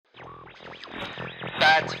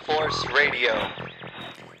Bat Force Radio.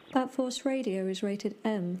 Bat Force Radio is rated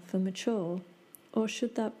M for mature, or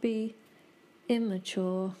should that be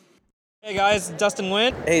immature? Hey guys, Dustin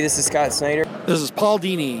Nguyen. Hey, this is Scott Snyder. This is Paul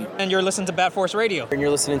Dini. And you're listening to Bat Force Radio. And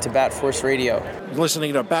you're listening to Bat Force Radio. You're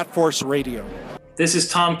listening to Bat Force Radio. This is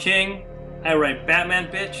Tom King. I write Batman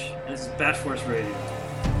Bitch, and this is Bat Force Radio.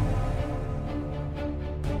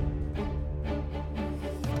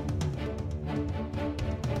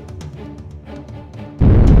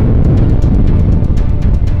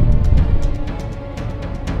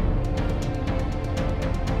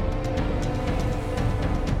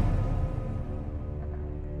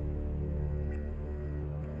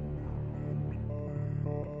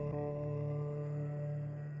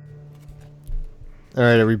 All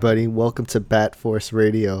right, everybody, welcome to Bat Force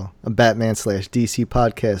Radio, a Batman/DC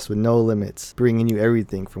podcast with no limits, bringing you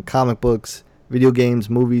everything from comic books, video games,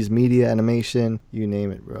 movies, media, animation, you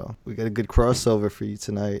name it, bro. We got a good crossover for you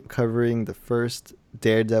tonight, covering the first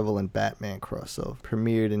Daredevil and Batman crossover.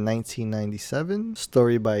 Premiered in 1997,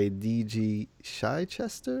 story by D.G.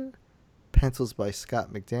 Chichester, pencils by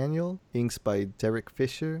Scott McDaniel, inks by Derek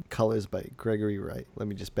Fisher, colors by Gregory Wright. Let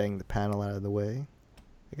me just bang the panel out of the way.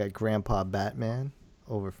 I got Grandpa Batman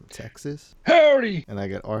over from Texas. Howdy! And I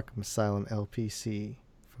got Arkham Asylum LPC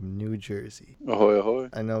from New Jersey. Ahoy, ahoy.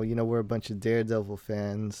 I know, we're a bunch of Daredevil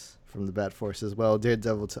fans from the Bat Force as well.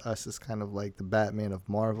 Daredevil to us is kind of like the Batman of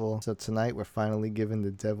Marvel. So tonight we're finally giving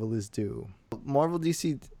the devil his due. Marvel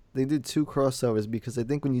DC, they did two crossovers because I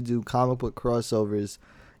think when you do comic book crossovers,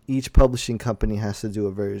 each publishing company has to do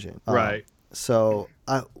a version. Right.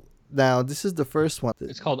 Now, this is the first one.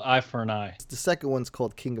 It's called Eye for an Eye. The second one's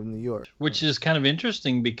called King of New York. Which is kind of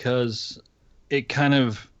interesting because it kind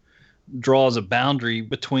of draws a boundary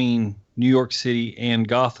between New York City and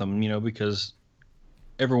Gotham, because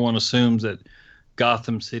everyone assumes that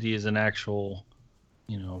Gotham City is an actual,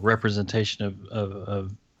 representation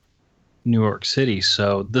of New York City.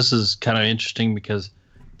 So this is kind of interesting because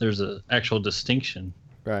there's an actual distinction.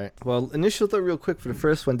 Right. Well, initial thought real quick for the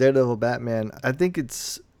first one, Daredevil Batman, I think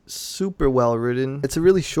it's super well written. It's a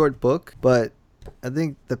really short book, but I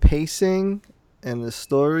think the pacing and the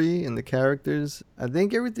story and the characters, I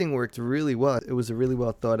think everything worked really well. It was a really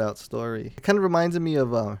well thought out story. It kind of reminds me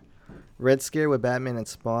of Red Scare with Batman and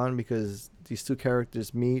Spawn, because these two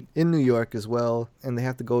characters meet in New York as well, and they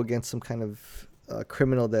have to go against some kind of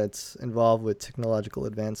criminal that's involved with technological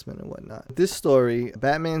advancement and whatnot. This story,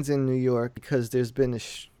 Batman's in New York because there's been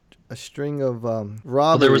a string of robberies.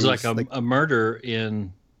 Well, there was a murder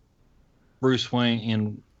in Bruce Wayne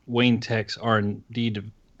in Wayne Tech's R&D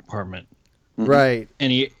department. Right.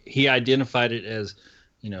 And he identified it as,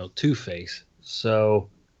 Two-Face. So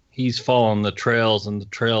he's following the trails, and the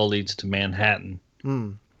trail leads to Manhattan.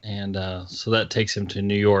 And so that takes him to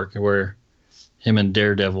New York, where him and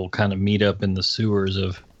Daredevil kind of meet up in the sewers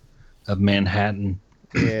of Manhattan.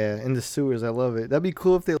 Yeah, in the sewers. I love it. That'd be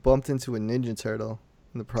cool if they bumped into a Ninja Turtle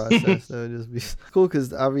in the process. That would just be cool,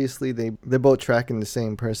 because obviously they're both tracking the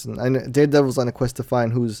same person. I know Daredevil's on a quest to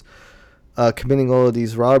find who's committing all of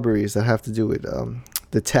these robberies that have to do with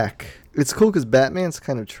the tech. It's cool because Batman's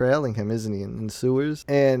kind of trailing him, isn't he, in the sewers?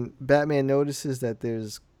 And Batman notices that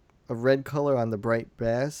there's a red color on the bright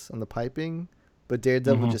brass on the piping, but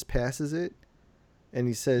Daredevil just passes it. And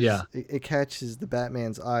he says it catches the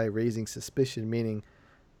Batman's eye, raising suspicion, meaning,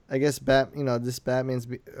 I guess, this Batman's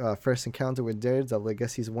first encounter with Daredevil, I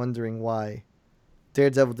guess he's wondering why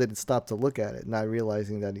Daredevil didn't stop to look at it, not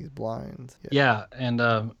realizing that he's blind. Yeah, and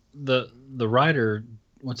the writer,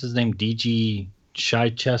 what's his name, D.G.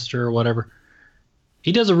 Chichester or whatever,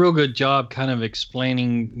 he does a real good job kind of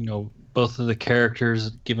explaining, both of the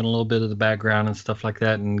characters, giving a little bit of the background and stuff like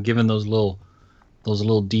that, and giving those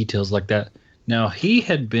little details like that. Now, he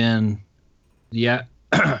had been he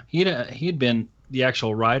had been the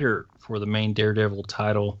actual writer for the main Daredevil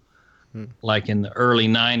title, like in the early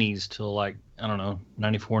 90s till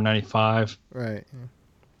 94, 95. Right. Yeah.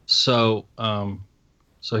 So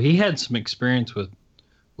he had some experience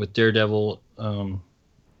with Daredevil,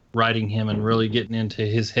 writing him and really getting into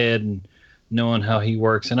his head and knowing how he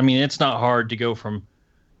works. And I mean, it's not hard to go from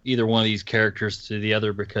either one of these characters to the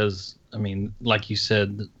other because, I mean, like you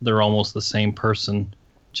said, they're almost the same person,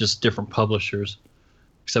 just different publishers,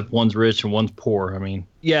 except one's rich and one's poor. I mean,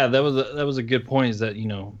 yeah, that was a good point, is that,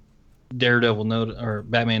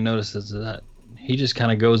 Batman notices that he just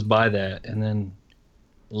kind of goes by that, and then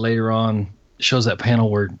later on shows that panel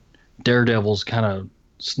where Daredevil's kind of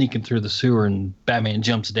sneaking through the sewer and Batman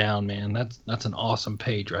jumps down. Man, that's an awesome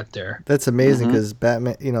page right there. That's amazing, because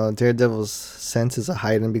Batman, Daredevil's senses are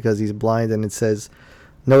heightened because he's blind, and it says,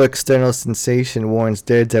 no external sensation warns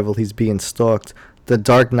Daredevil he's being stalked. the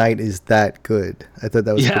Dark Knight is that good. I thought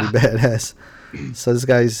that was pretty badass. So this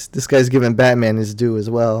guy's giving Batman his due as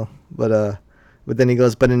well. But then he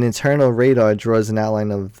goes, but an internal radar draws an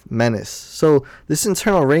outline of menace. So this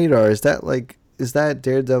internal radar, is that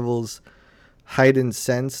Daredevil's heightened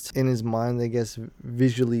sense in his mind, I guess,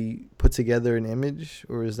 visually put together an image,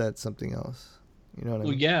 or is that something else? You know what I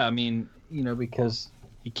mean? Well, yeah, I mean, because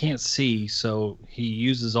he can't see, so he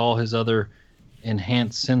uses all his other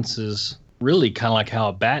enhanced senses, really kind of like how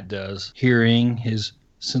a bat does. Hearing, his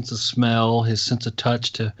sense of smell, his sense of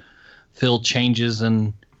touch to feel changes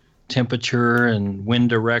in temperature and wind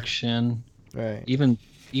direction. Right.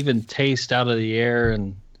 Even taste out of the air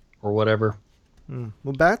or whatever.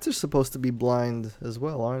 Well, bats are supposed to be blind as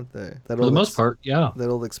well, aren't they? For the most part, yeah. That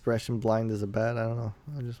old expression, blind as a bat, I don't know.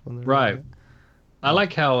 I just wonder. Right. I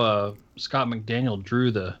like how Scott McDaniel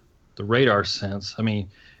drew the radar sense. I mean,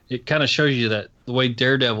 it kind of shows you that the way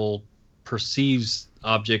Daredevil perceives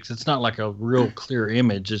objects, it's not like a real clear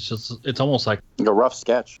image. It's almost like a rough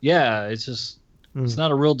sketch. Yeah, it's just it's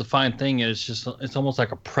not a real defined thing. It's almost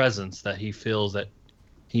like a presence that he feels, that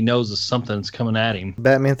he knows that something's coming at him.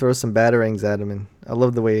 Batman throws some batarangs at him, and I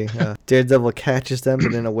love the way Daredevil catches them,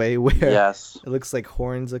 but in a way where it looks like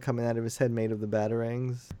horns are coming out of his head made of the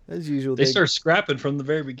batarangs. As usual, they start scrapping from the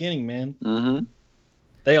very beginning, man. Mm-hmm.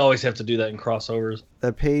 They always have to do that in crossovers.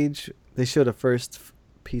 That page, they showed a first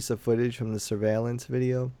piece of footage from the surveillance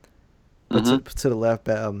video. To the left,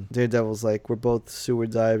 Daredevil's like, we're both sewer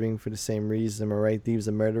diving for the same reason. Am I right? Thieves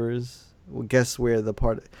and murderers. Well, guess where a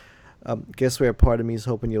part of me is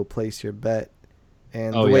hoping you'll place your bet.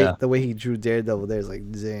 And the way he drew Daredevil there is like,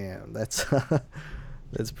 damn, that's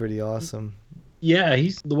that's pretty awesome. Yeah,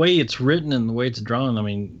 the way it's written and the way it's drawn. I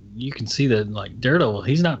mean, you can see that like Daredevil,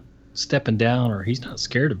 he's not stepping down, or he's not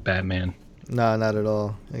scared of Batman. No, not at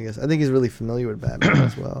all. I think he's really familiar with Batman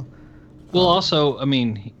as well. Well, also, I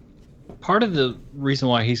mean, part of the reason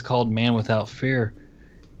why he's called Man Without Fear,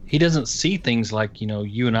 he doesn't see things like,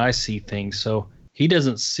 you and I see things. So he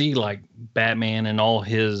doesn't see like Batman and all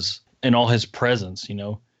his presence,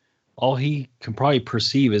 All he can probably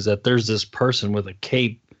perceive is that there's this person with a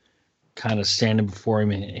cape kind of standing before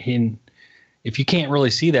him, and if you can't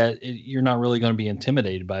really see that, you're not really going to be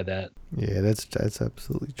intimidated by that. Yeah, that's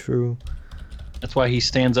absolutely true. That's why he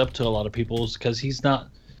stands up to a lot of people, is because he's not,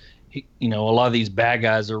 a lot of these bad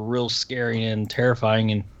guys are real scary and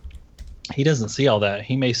terrifying, and he doesn't see all that.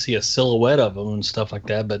 He may see a silhouette of them and stuff like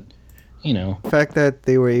that, but, The fact that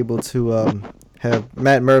they were able to have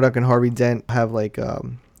Matt Murdock and Harvey Dent have like,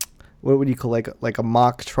 what would you call like a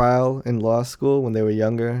mock trial in law school when they were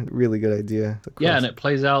younger? Really good idea. Yeah, and it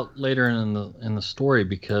plays out later in the story,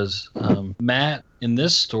 because Matt in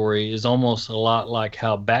this story is almost a lot like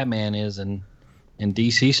how Batman is in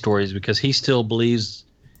DC stories, because he still believes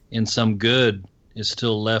in some good is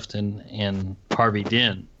still left in Harvey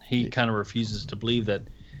Dent. He kind of refuses to believe that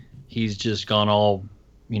he's just gone all,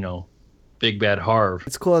 big bad Harv.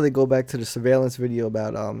 It's cool how they go back to the surveillance video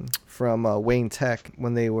about from Wayne Tech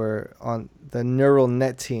when they were on the neural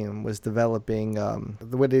net team was developing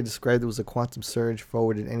the way they described it was a quantum surge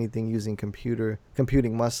forwarded anything using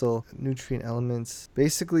computing muscle, nutrient elements.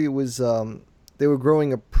 Basically, it was they were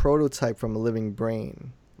growing a prototype from a living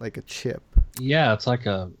brain, like a chip. Yeah, it's like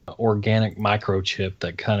a organic microchip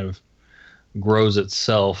that kind of grows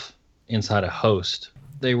itself inside a host.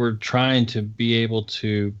 They were trying to be able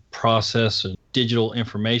to process digital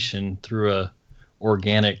information through a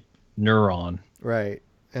organic neuron. Right.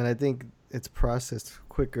 And I think it's processed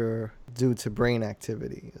quicker due to brain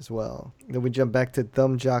activity as well. Then we jump back to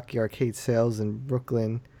Thumb Jockey arcade sales in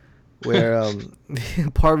Brooklyn, where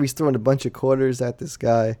Harvey's throwing a bunch of quarters at this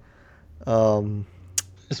guy.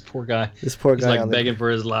 This poor guy. He's like begging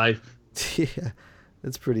for his life. Yeah.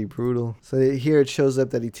 That's pretty brutal. So here it shows up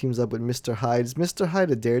that he teams up with Mr. Hyde. Is Mr. Hyde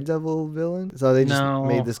a Daredevil villain? So they just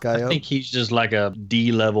made this guy up? I think he's just like a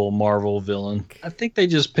D-level Marvel villain. I think they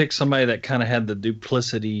just picked somebody that kind of had the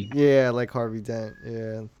duplicity. Yeah, like Harvey Dent.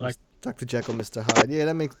 Yeah, like Dr. Jekyll, Mr. Hyde. Yeah,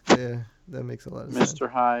 that makes a lot of sense. Mr.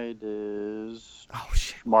 Hyde is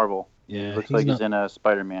Marvel. Yeah, looks like he's in a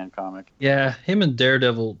Spider-Man comic. Yeah, him and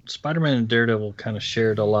Daredevil, Spider-Man and Daredevil kind of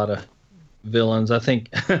shared a lot of villains. I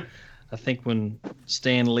think when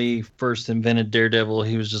Stan Lee first invented Daredevil,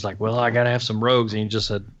 he was just like, well, I got to have some rogues. And he just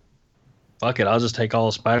said, fuck it, I'll just take all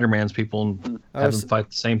of Spider-Man's people and have them fight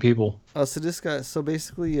the same people. Oh, so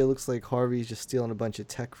basically it looks like Harvey's just stealing a bunch of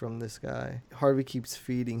tech from this guy. Harvey keeps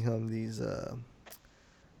feeding him these,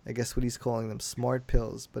 I guess what he's calling them, smart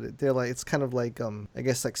pills. But they're like, it's kind of like, I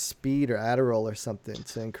guess like speed or Adderall or something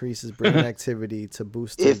to increase his brain activity to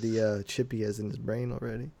boost the chip he has in his brain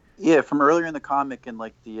already. Yeah, from earlier in the comic and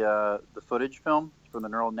like the footage film from the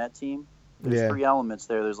neural net team. There's 3 elements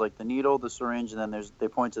there. There's like the needle, the syringe, and then they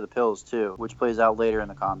point to the pills too, which plays out later in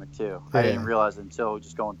the comic too. I didn't realize it until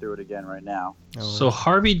just going through it again right now. So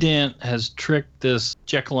Harvey Dent has tricked this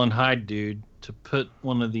Jekyll and Hyde dude to put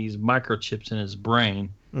one of these microchips in his brain,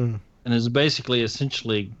 and is basically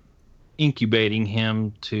essentially incubating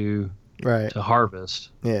him to harvest.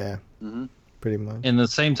 Yeah, pretty much. And at the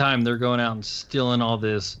same time, they're going out and stealing all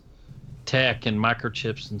this tech and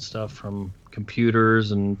microchips and stuff from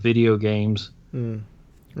computers and video games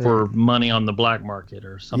for money on the black market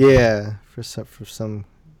or something. Yeah, for some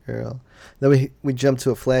girl. Then we jump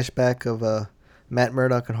to a flashback of Matt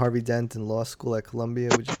Murdock and Harvey Dent in law school at Columbia,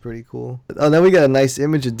 which is pretty cool. Oh, then we got a nice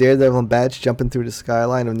image of Daredevil and Batch jumping through the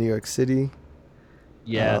skyline of New York City.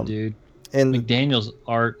 Yeah, dude. And McDaniel's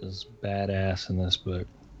art is badass in this book.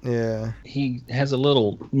 Yeah. He has a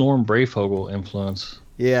little Norm Brayfogle influence.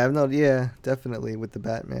 Yeah, definitely with the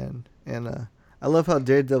Batman. And I love how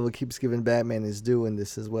Daredevil keeps giving Batman his due in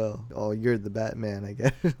this as well. Oh, you're the Batman, I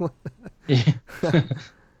guess.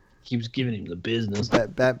 Keeps giving him the business.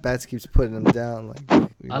 Bats keeps putting him down. Like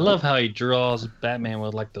I love how he draws Batman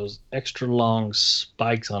with like those extra long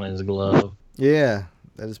spikes on his glove. Yeah,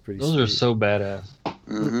 that is pretty. Those sweet. are so badass.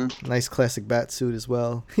 Mm-hmm. Nice classic bat suit as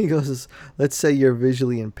well. He goes, "Let's say you're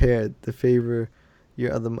visually impaired. The favor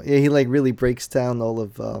your other." Yeah, he like really breaks down all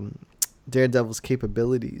of Daredevil's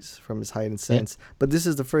capabilities from his heightened sense. Yeah. But this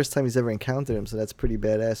is the first time he's ever encountered him, so that's pretty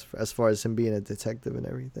badass as far as him being a detective and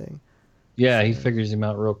everything. Yeah, he figures him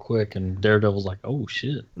out real quick, and Daredevil's like, "Oh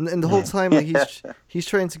shit!" And the whole time, like he's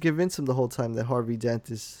trying to convince him the whole time that Harvey Dent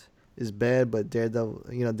is bad, but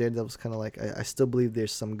Daredevil's kind of like, I still believe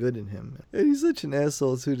there's some good in him. And he's such an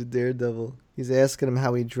asshole too to Daredevil. He's asking him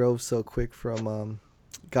how he drove so quick from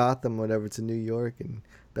Gotham, whatever, to New York, and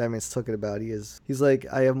Batman's talking about he's like,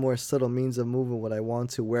 I have more subtle means of moving what I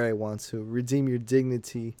want to, where I want to. Redeem your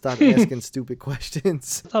dignity. Stop asking stupid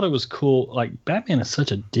questions. I thought it was cool. Like, Batman is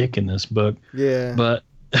such a dick in this book. Yeah. But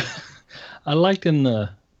I liked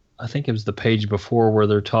I think it was the page before where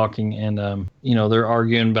they're talking and, they're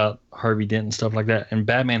arguing about Harvey Dent and stuff like that. And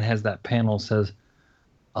Batman has that panel says,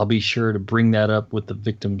 I'll be sure to bring that up with the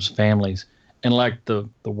victims' families. And like the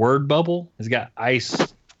word bubble has got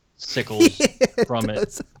ice sickles from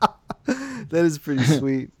it. That is pretty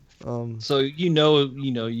sweet. So you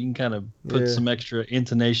can kind of put some extra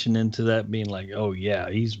intonation into that, being like, oh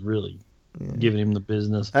yeah, he's really giving him the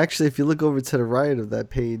business. Actually, if you look over to the right of that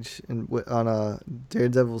page and on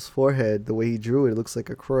Daredevil's forehead, the way he drew it, it looks like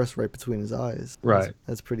a cross right between his eyes. Right.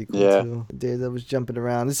 That's pretty cool too. Daredevil's jumping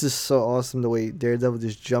around. This is so awesome, the way Daredevil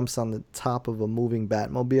just jumps on the top of a moving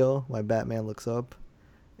Batmobile while Batman looks up.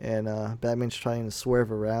 And Batman's trying to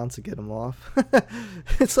swerve around to get him off.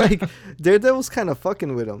 It's like Daredevil's kind of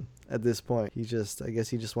fucking with him at this point. I guess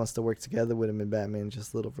he just wants to work together with him, and Batman's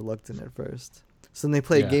just a little reluctant at first. So then they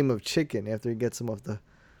play a game of chicken after he gets him off the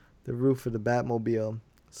roof of the Batmobile.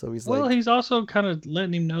 So he's also kind of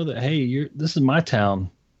letting him know that, hey, this is my town.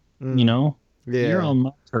 Yeah. You're on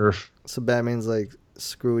my turf. So Batman's like,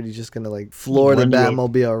 screw it. He's just gonna like floor the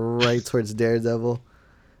Batmobile right towards Daredevil.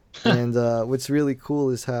 And what's really cool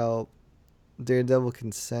is how Daredevil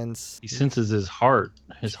can sense. He senses his heart.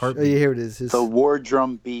 His heart. Oh, yeah, here it is. The war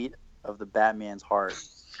drum beat of the Batman's heart.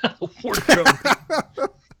 War drum beat.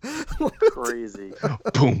 Crazy.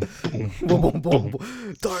 Boom, boom, boom,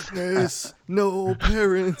 boom. Darkness. No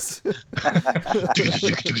parents.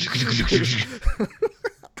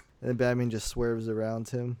 And Batman just swerves around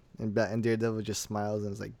him, and Daredevil just smiles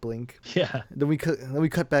and is like, blink. Yeah. Then we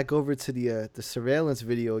cut back over to the surveillance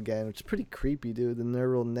video again, which is pretty creepy, dude. The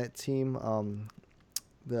neural net team,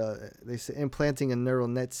 they say implanting a neural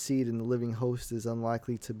net seed in the living host is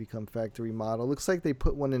unlikely to become factory model. Looks like they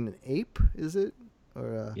put one in an ape, is it?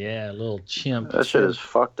 Or a little chimp. That shit is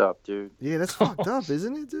fucked up, dude. Yeah, that's fucked up,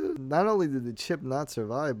 isn't it, dude? Not only did the chip not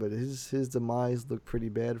survive, but his demise looked pretty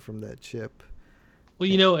bad from that chip.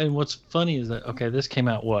 Well, and what's funny is that, okay, this came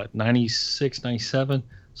out, 96, 97?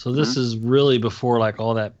 So this is really before, like,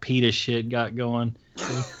 all that PETA shit got going.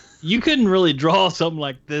 You couldn't really draw something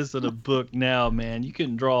like this in a book now, man. You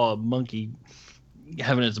couldn't draw a monkey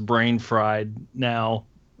having its brain fried now.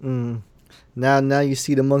 Now you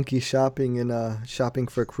see the monkey shopping and shopping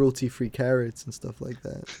for cruelty-free carrots and stuff like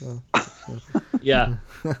that. So. Yeah.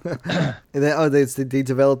 And then they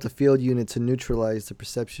developed a field unit to neutralize the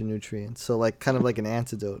perception nutrient. So like kind of like an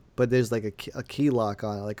antidote, but there's like a key lock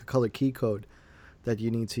on it, like a color key code that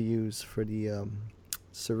you need to use for the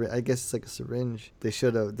syringe. I guess it's like a syringe. They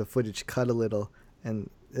showed the footage cut a little, and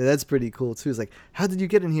that's pretty cool too. It's like, how did you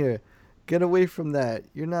get in here? Get away from that.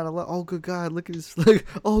 You're not allowed. Oh, good God. Look at his. Look.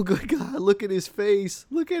 Oh, good God. Look at his face.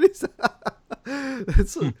 Look at his.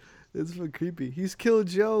 It's so creepy. He's killed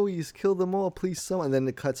Joe. He's killed them all. Please, someone. And then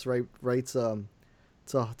it cuts right. It's a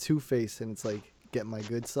Two-Face, and it's like, get my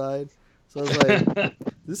good side. So I was like,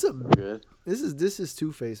 this is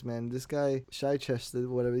Two-Face, man. This guy, Chichester,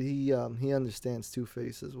 whatever. He understands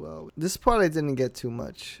Two-Face as well. This part I didn't get too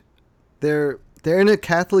much. They're in a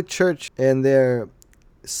Catholic church, and they're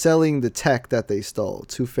selling the tech that they stole,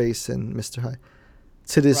 Two-Face and Mr. Hyde,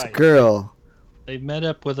 to this girl. They met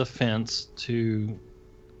up with a fence to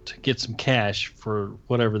get some cash for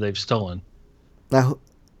whatever they've stolen. Now,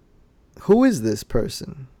 who is this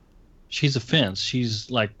person? She's a fence.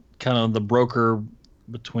 She's like kind of the broker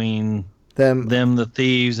between them, the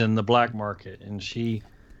thieves, and the black market, and she's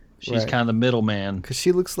kind of the middleman. Because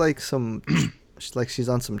she looks like she's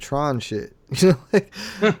on some Tron shit. You know,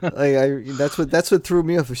 that's what threw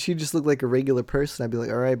me off. If she just looked like a regular person, I'd be like,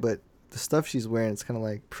 all right, but the stuff she's wearing, it's kind of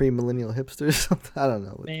like pre-millennial hipster or something. I don't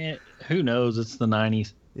know. Man, who knows? It's the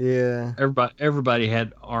 90s. Yeah. Everybody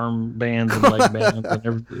had arm bands and leg bands and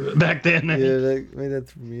back then. Yeah, that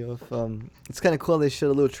threw me off. It's kind of cool. They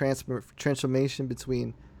showed a little transformation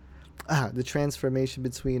between Dr. Jekyll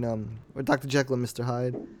and Mr.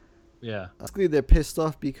 Hyde. Yeah. Basically, they're pissed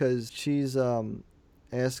off because she's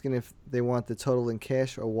asking if they want the total in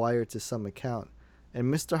cash or wire to some account,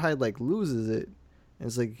 and Mr. Hyde loses it. And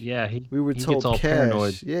it's like, yeah, we were told gets all cash.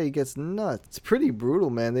 Paranoid. Yeah, he gets nuts. It's pretty brutal,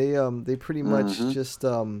 man. They pretty much just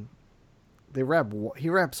he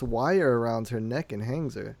wraps wire around her neck and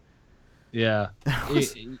hangs her. Yeah,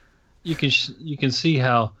 you can see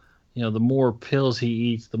how, you know, the more pills he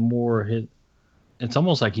eats, the more it's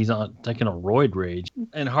almost like he's taking a roid rage.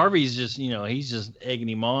 And Harvey's just, you know, he's just egging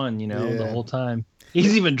him on, you know, the whole time.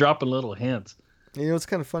 He's even dropping little hints. You know what's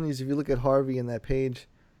kind of funny is if you look at Harvey in that page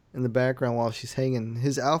in the background while she's hanging,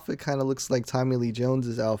 his outfit kind of looks like Tommy Lee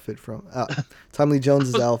Jones's outfit from what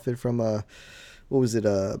was it,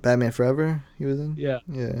 Batman Forever he was in? Yeah.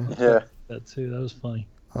 That too. That was funny.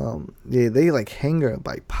 They hang her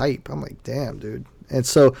by pipe. I'm like, damn, dude. And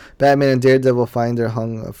so Batman and Daredevil find her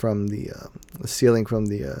hung from the ceiling from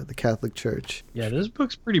the Catholic church. Yeah, this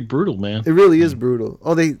book's pretty brutal, man. It really is brutal.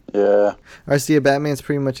 Oh, Yeah. All right, so Batman's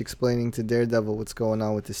pretty much explaining to Daredevil what's going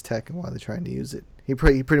on with this tech and why they're trying to use it. He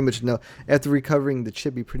pretty much know. After recovering the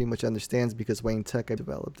chip, he pretty much understands because Wayne Tech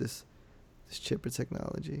developed this chip or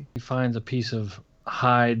technology. He finds a piece of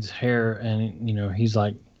Hyde's hair, and, you know, he's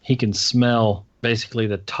like, he can smell basically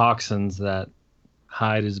the toxins that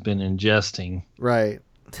Hyde has been ingesting. Right.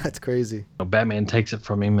 That's crazy. You know, Batman takes it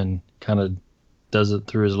from him and kind of does it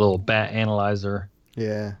through his little bat analyzer.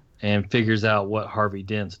 Yeah. And figures out what Harvey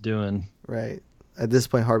Dent's doing. Right. At this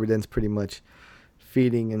point, Harvey Dent's pretty much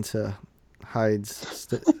feeding into Hyde's,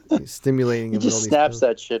 stimulating him. He just snaps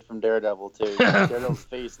that shit from Daredevil, too. Daredevil's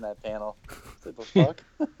face in that panel. What the fuck?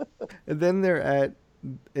 And then they're at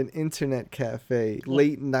an internet cafe,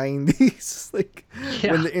 late 90s,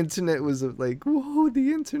 when the internet was like, whoa,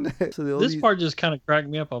 the internet. So this part just kind of cracked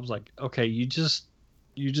me up. I was like, okay, you just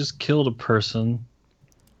killed a person,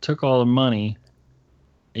 took all the money,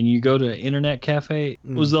 and you go to an internet cafe.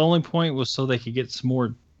 Was the only point was so they could get some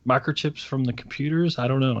more microchips from the computers? I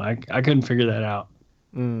don't know. I couldn't figure that out.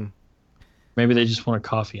 Maybe they just want a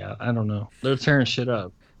coffee out. I don't know. They're tearing shit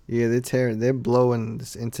up. Yeah, they're blowing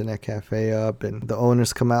this internet cafe up, and the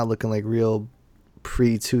owners come out looking like real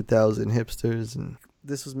pre-2000 hipsters. And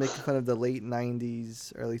this was making fun of the late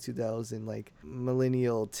 90s, early 2000s,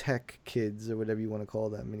 millennial tech kids or whatever you want to call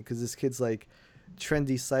them. I mean, because this kid's like,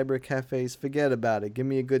 trendy cyber cafes, forget about it. Give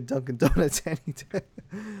me a good Dunkin' Donuts any day.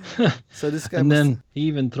 So this guy, and then he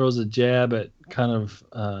even throws a jab at kind of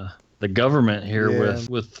the government here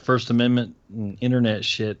with First Amendment and internet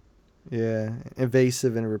shit. Yeah,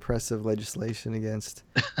 invasive and repressive legislation against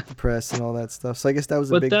the press and all that stuff. So I guess that was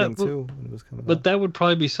a big thing too when it was coming out. That would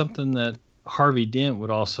probably be something that Harvey Dent would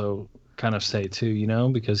also kind of say too, you know,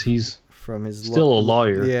 because he's from his still a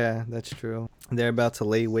lawyer. Yeah, that's true. They're about to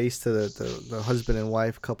lay waste to the husband and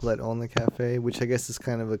wife couple that own the cafe, which I guess is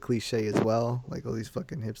kind of a cliche as well. Like all these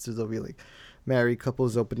fucking hipsters will be like married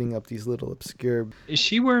couples opening up these little obscure. Is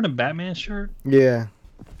she wearing a Batman shirt? Yeah.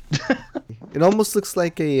 It almost looks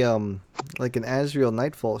like an Azrael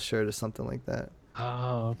Nightfall shirt or something like that.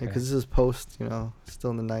 Oh, okay. Because this is post, you know, still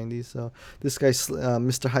in the 90s. So this guy,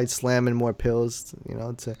 Mr. Hyde, slamming more pills, you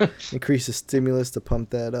know, to increase the stimulus to pump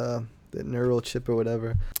that neural chip or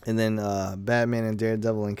whatever. And then Batman and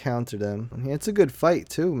Daredevil encounter them. Yeah, it's a good fight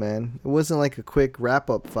too, man. It wasn't like a quick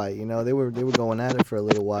wrap-up fight, you know. They were going at it for a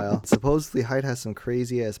little while. Supposedly Hyde has some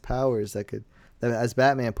crazy ass powers that could that, as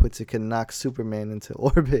Batman puts it, can knock Superman into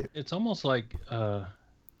orbit. It's almost like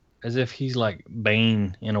as if he's like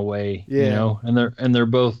Bane in a way, Yeah. you know, and they're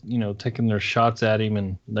both, you know, taking their shots at him,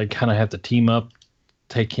 and they kind of have to team up,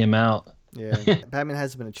 take him out. Yeah, Batman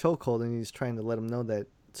has him in a chokehold, and he's trying to let him know that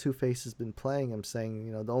Two-Face has been playing him, saying,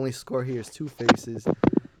 you know, the only score here is Two-Face's.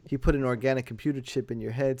 He put an organic computer chip in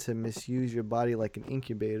your head to misuse your body like an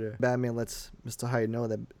incubator. Batman lets Mr. Hyde know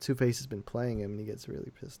that Two-Face has been playing him, and he gets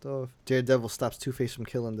really pissed off. Daredevil stops Two-Face from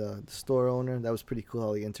killing the store owner. That was pretty cool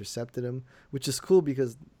how he intercepted him, which is cool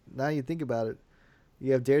because now you think about it,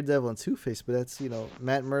 you have Daredevil and Two-Face, but that's, you know,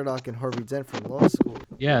 Matt Murdock and Harvey Dent from law school.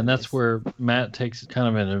 Yeah, and that's where Matt takes kind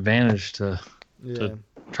of an advantage to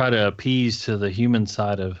try to appease to the human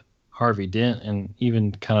side of Harvey Dent, and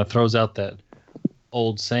even kind of throws out that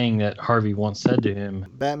old saying that Harvey once said to him.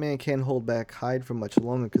 Batman can't hold back Hyde for much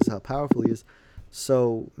longer because how powerful he is.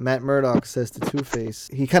 So Matt Murdock says to Two-Face,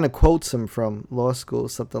 he kind of quotes him from law school,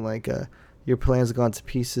 something like, your plans have gone to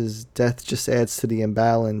pieces. Death just adds to the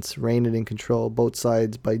imbalance. Rein it in control, both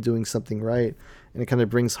sides, by doing something right. And it kind of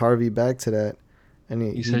brings Harvey back to that. And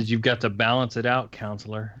He says, you've got to balance it out,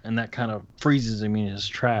 counselor. And that kind of freezes him in his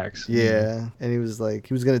tracks. Yeah. And he was like,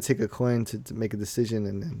 he was going to take a coin to make a decision.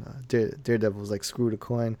 And then Daredevil was like, screw the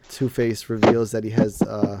coin. Two-Face reveals that he has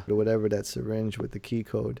whatever, that syringe with the key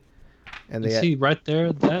code. And they see, right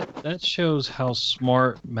there, that shows how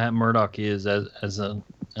smart Matt Murdock is as an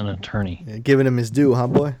attorney. Yeah, giving him his due, huh,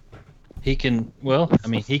 boy? He can, well, I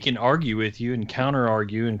mean, he can argue with you and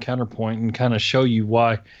counter-argue and counterpoint and kind of show you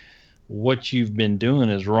why what you've been doing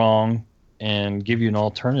is wrong and give you an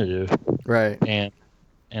alternative. Right.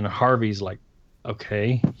 And Harvey's like,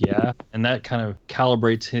 okay, yeah. And that kind of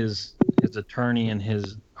calibrates his attorney and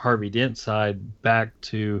his Harvey Dent side back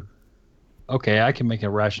to, okay, I can make a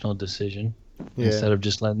rational decision instead of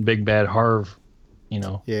just letting Big Bad Harv, you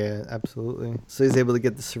know. Yeah, absolutely. So he's able to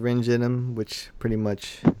get the syringe in him, which pretty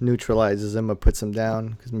much neutralizes him or puts him down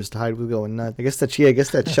because Mr. Hyde was going nuts. I guess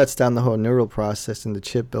that shuts down the whole neural process and the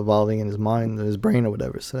chip evolving in his mind or his brain or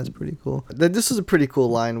whatever. So that's pretty cool. This is a pretty cool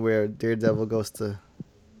line where Daredevil goes to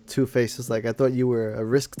Two-Face, is like, I thought you were a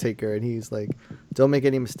risk taker, and he's like, don't make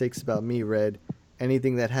any mistakes about me, Red.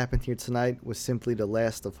 Anything that happened here tonight was simply the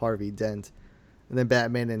last of Harvey Dent. And then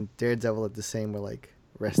Batman and Daredevil at the same were like,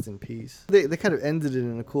 rest in peace. They kind of ended it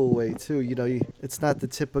in a cool way too. You know, it's not the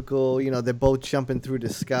typical, you know, they're both jumping through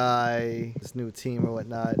the sky, this new team or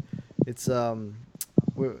whatnot. It's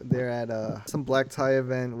they're at some black tie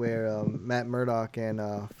event where Matt Murdock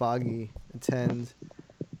and Foggy attend.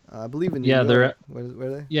 I believe in New York. They're where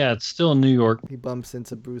are they? Yeah, it's still in New York. He bumps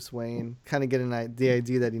into Bruce Wayne, kind of getting the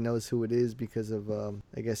idea that he knows who it is because of,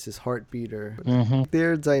 I guess, his heartbeater. Mm-hmm.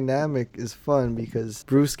 Their dynamic is fun because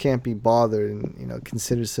Bruce can't be bothered and, you know,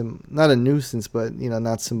 considers him not a nuisance, but, you know,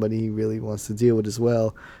 not somebody he really wants to deal with as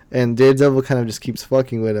well. And Daredevil kind of just keeps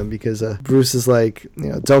fucking with him because Bruce is like, you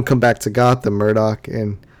know, don't come back to Gotham, Murdock.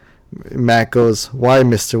 And Matt goes, why,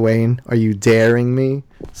 Mr. Wayne? Are you daring me?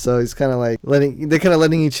 So he's kind of like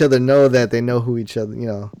letting each other know that they know who each other, you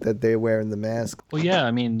know, that they're wearing the mask. Well, yeah,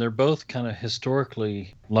 I mean, they're both kind of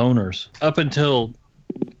historically loners. Up until,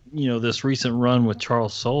 you know, this recent run with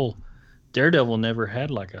Charles Soule, Daredevil never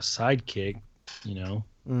had like a sidekick, you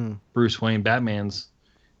know. Bruce Wayne, Batman's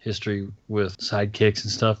history with sidekicks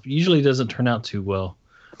and stuff usually doesn't turn out too well,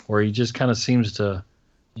 or he just kind of seems to,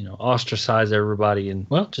 you know, ostracize everybody. And,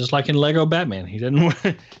 well, just like in Lego Batman, he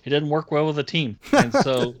didn't work well with a team. And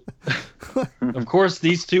so, of course,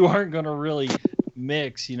 these two aren't going to really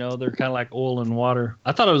mix, you know. They're kind of like oil and water.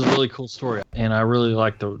 I thought it was a really cool story, and I really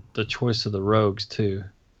liked the choice of the rogues too,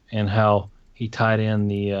 and how he tied in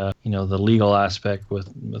the you know, the legal aspect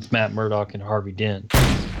with Matt Murdock and Harvey Dent.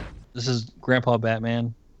 This is Grandpa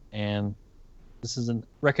Batman, and this is a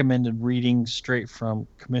recommended reading straight from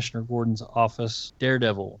Commissioner Gordon's office.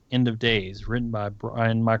 Daredevil, End of Days, written by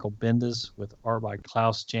Brian Michael Bendis with art by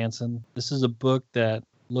Klaus Janson. This is a book that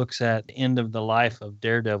looks at the end of the life of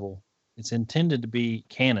Daredevil. It's intended to be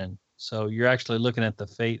canon, so you're actually looking at the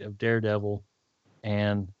fate of Daredevil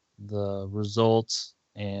and the results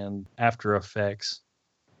and after effects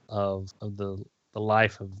of the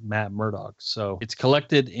life of Matt Murdock. So it's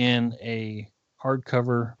collected in a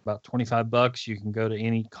hardcover, about $25. You can go to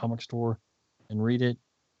any comic store and read it,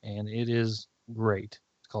 and it is great.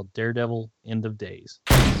 It's called Daredevil, End of Days.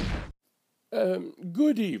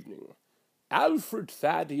 Good evening. Alfred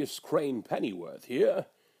Thaddeus Crane Pennyworth here,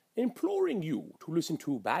 imploring you to listen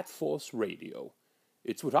to Bat-Force Radio.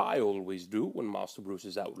 It's what I always do when Master Bruce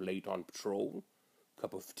is out late on patrol.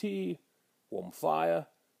 Cup of tea, warm fire,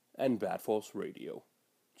 and Bat-Force Radio.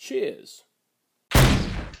 Cheers.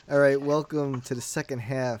 All right, welcome to the second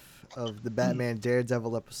half of the Batman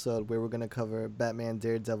Daredevil episode, where we're gonna cover Batman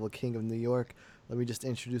Daredevil King of New York. Let me just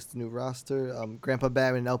introduce the new roster. Grandpa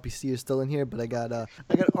Batman and LPC are still in here, but I got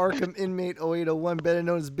Arkham Inmate 0801, better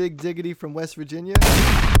known as Big Diggity from West Virginia.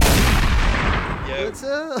 Yo. What's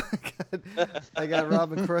up? I got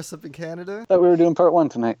Robin Cross up in Canada. Thought we were doing part 1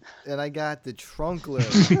 tonight. And I got the Trunkler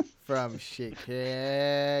from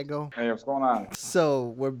Chicago. Hey, what's going on?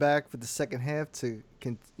 So we're back for the second half to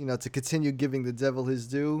continue giving the devil his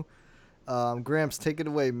due. Gramps, take it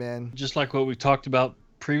away, man. Just like what we talked about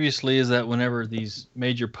previously, is that whenever these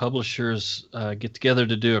major publishers get together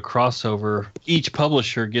to do a crossover, each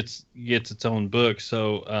publisher gets its own book.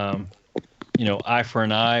 So, Eye for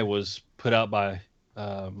an Eye was put out by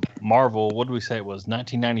Marvel. What did we say it was?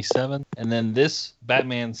 1997. And then this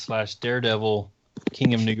Batman/Daredevil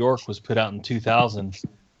King of New York was put out in 2000,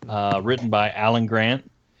 written by Alan Grant,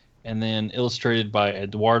 and then illustrated by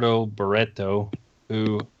Eduardo Barreto,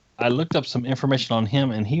 who I looked up some information on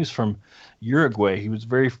him, and he was from Uruguay. He was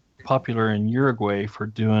very popular in Uruguay for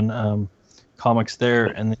doing comics there,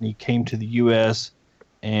 and then he came to the U.S.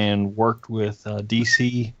 and worked with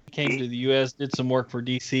DC. Came to the U.S., did some work for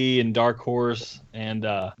DC and Dark Horse, and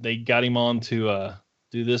they got him on to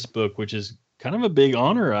do this book, which is kind of a big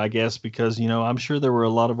honor, I guess, because, I'm sure there were a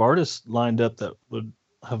lot of artists lined up that would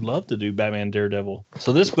have loved to do Batman Daredevil.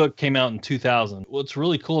 So this book came out in 2000. What's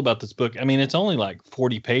really cool about this book, it's only like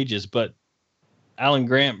 40 pages, but Alan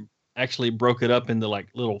Grant actually broke it up into like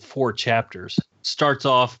little 4 chapters. Starts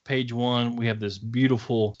off page 1, we have this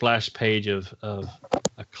beautiful splash page of a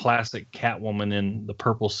classic Catwoman in the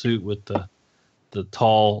purple suit with the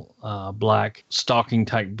tall black stocking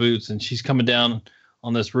type boots, and she's coming down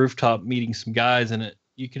on this rooftop meeting some guys, and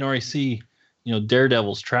you can already see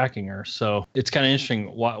Daredevil's tracking her. So it's kind of interesting.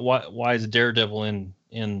 Why is Daredevil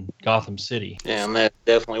in Gotham City? Yeah, and that's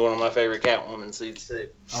definitely one of my favorite Catwoman suits too.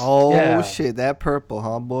 Oh Yeah. Shit, that purple,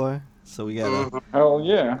 huh, boy? So we got Hell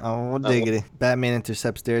yeah. Oh, diggity. Batman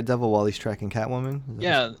intercepts Daredevil while he's tracking Catwoman.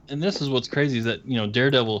 Yeah, and this is what's crazy is that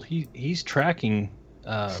Daredevil he's tracking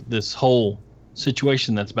this whole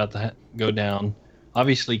situation that's about to go down.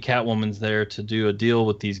 Obviously, Catwoman's there to do a deal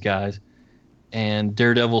with these guys, and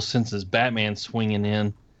Daredevil senses Batman swinging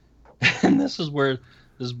in, and this is where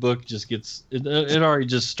this book just gets it already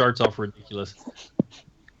just starts off ridiculous.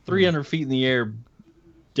 300 feet in the air,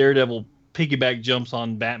 Daredevil piggyback jumps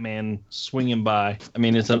on Batman swinging by.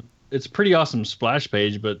 It's pretty awesome splash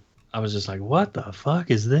page, but I was just like, what the fuck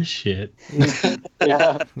is this shit?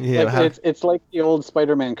 Yeah. It's like the old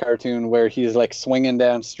Spider-Man cartoon where he's like swinging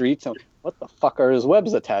down streets and what the fuck are his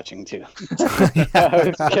webs attaching to?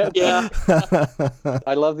 Yeah.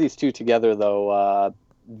 I love these two together though.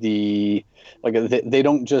 They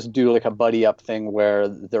don't just do like a buddy up thing where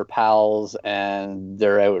they're pals and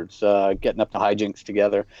they're out getting up to hijinks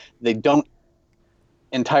together. They don't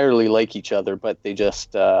entirely like each other, but they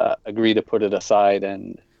just agree to put it aside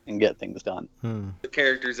and get things done. The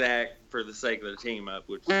characters act for the sake of the team up,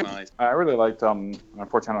 which is nice. I really liked,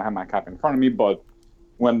 unfortunately I don't have my copy in front of me, but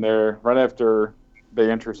when they're, right after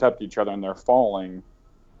they intercept each other and they're falling,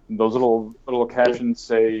 those little captions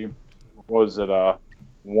say, was it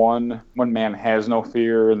one man has no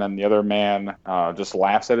fear and then the other man just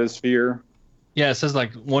laughs at his fear? Yeah, it says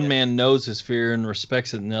like one man knows his fear and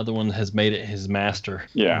respects it, and the other one has made it his master.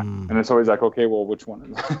 Yeah, and it's always like, okay, well, which one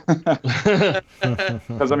is it?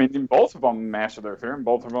 Because, both of them master their fear, and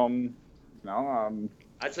both of them,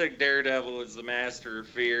 I took Daredevil as the master of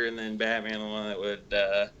fear, and then Batman the one that would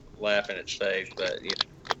laugh in its face, but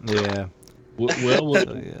Yeah. We'll see at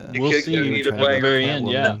the very end.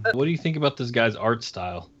 Yeah. What do you think about this guy's art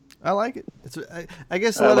style? I like it. I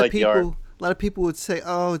guess a lot of people would say,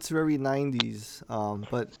 "Oh, it's very 90s,"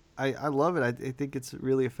 but I love it. I think it's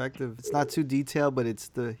really effective. It's not too detailed, but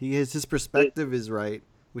his perspective is right,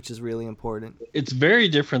 which is really important. It's very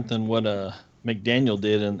different than what McDaniel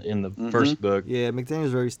did in the first book. Yeah,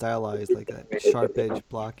 McDaniel's very stylized, like that sharp edge,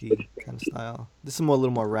 blocky kind of style. This is a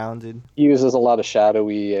little more rounded. He uses a lot of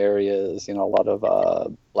shadowy areas, a lot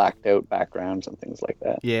of blacked out backgrounds and things like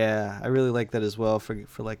that. Yeah, I really like that as well for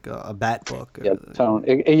like a Bat book. Yeah, tone.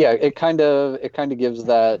 It kind of gives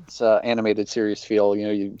that animated series feel.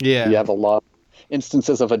 You have a lot of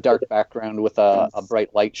instances of a dark background with a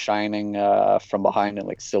bright light shining from behind in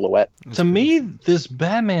like silhouette. To me, this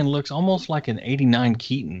Batman looks almost like an '89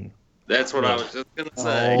 Keaton. That's what I was just gonna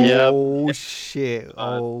say. Oh shit!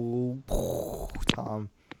 Tom.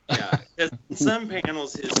 Yeah, because in some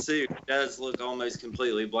panels his suit does look almost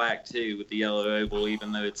completely black too, with the yellow oval,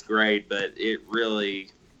 even though it's gray. But it really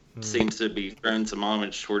seems to be throwing some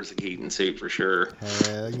homage towards the Keaton suit for sure.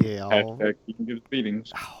 Hell yeah. Hashtag Keaton gives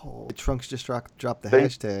beatings. Oh, Trunks just dropped the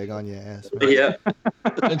hashtag on your ass, man. Yeah.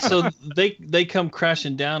 And so they come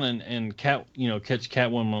crashing down and catch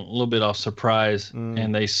Catwoman a little bit off surprise,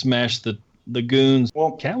 and they smash the goons.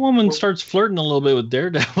 Well, Catwoman starts flirting a little bit with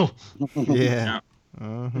Daredevil. Yeah.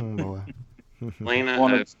 Boy.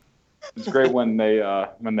 Lena, it's great when they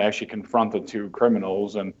actually confront the two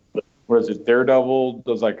criminals, and what is it? Daredevil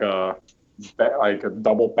does like a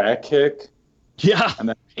double back kick. Yeah. And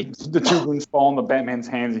then the two goons fall in the Batman's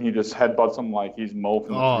hands, and he just headbutts them like he's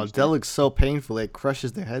moping. Oh, that looks so painful. It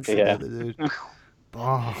crushes their heads together, dude.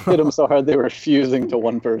 Oh. Hit them so hard they were fusing to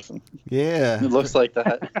one person. Yeah. It looks like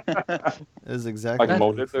that. It is exactly like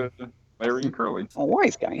Mo did to Larry and Curly. Oh,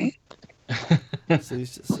 wise guy.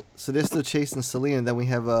 So they're still chasing Selina, and then we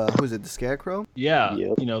have who is it, the Scarecrow? Yeah.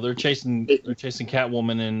 Yep. They're chasing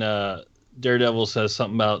Catwoman, and Daredevil says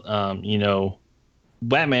something about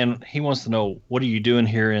Batman, he wants to know, what are you doing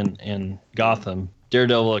here in Gotham?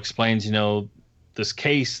 Daredevil explains, this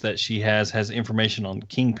case that she has information on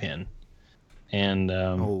Kingpin. And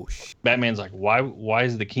Batman's like, why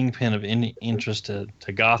is the Kingpin of any interest to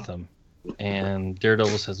Gotham? And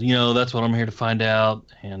Daredevil says, that's what I'm here to find out.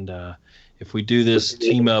 And if we do this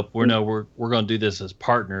team up, we're going to do this as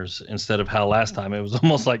partners, instead of how last time it was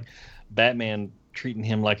almost like Batman treating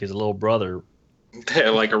him like his little brother. Yeah,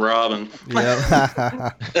 like a Robin.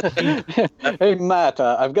 Yeah. Hey, Matt,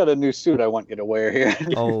 I've got a new suit I want you to wear here.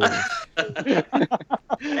 Oh.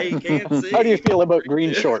 Hey, you can't see. How do you feel about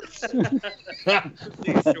green shorts? It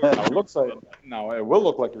looks like it will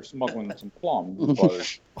look like you're smuggling some plums,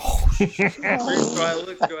 but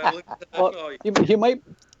Well,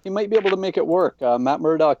 he might be able to make it work. Matt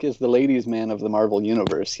Murdock is the ladies' man of the Marvel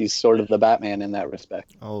Universe. He's sort of the Batman in that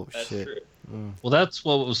respect. Oh, That's shit. true. Well, that's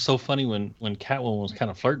what was so funny when Catwoman was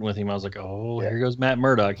kind of flirting with him. I was like, oh, here goes Matt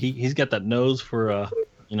Murdock. He's got that nose for,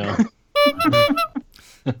 he's got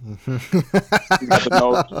the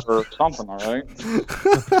nose for something, all right?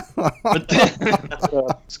 But then,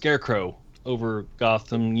 Scarecrow over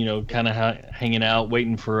Gotham, kind of hanging out,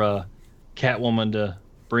 waiting for Catwoman to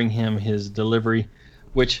bring him his delivery,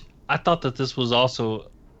 which I thought that this was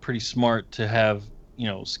also pretty smart to have,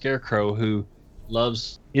 Scarecrow, who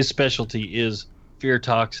loves, his specialty is fear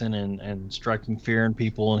toxin and striking fear in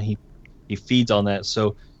people, and he feeds on that.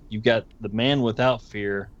 So you've got the man without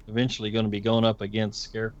fear eventually going to be going up against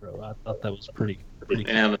Scarecrow. I thought that was pretty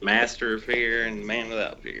And the master of fear and the man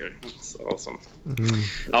without fear. It's awesome.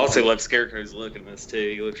 I also love Scarecrow's look in this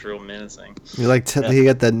too. He looks real menacing. You like he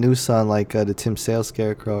got that new song like the Tim Sale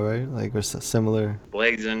Scarecrow, right? Like or similar.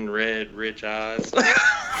 Blazing red, rich eyes.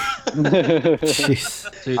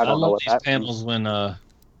 Jeez. Dude, I love these panels when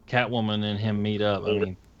Catwoman and him meet up. I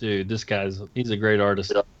mean, dude, he's a great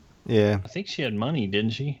artist. Yeah. I think she had money,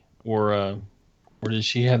 didn't she? Or did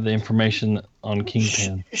she have the information on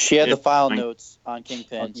Kingpin? She had the file notes on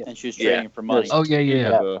Kingpin, and she was trading for money. Oh,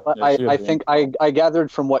 yeah. I think I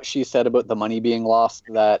gathered from what she said about the money being lost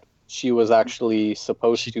that she was actually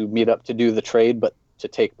supposed to meet up to do the trade, but to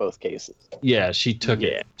take both cases. Yeah, she took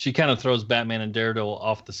it. She kind of throws Batman and Daredevil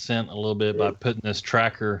off the scent a little bit by putting this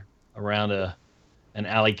tracker around an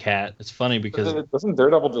alley cat. It's funny because doesn't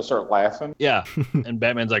Daredevil just start laughing? Yeah, and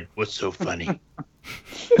Batman's like, "What's so funny?"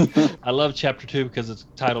 I love Chapter 2 because it's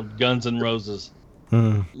titled Guns N' Roses.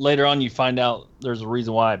 Later on, you find out there's a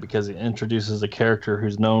reason why, because it introduces a character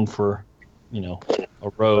who's known for, a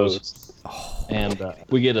rose, and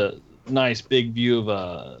we get a nice big view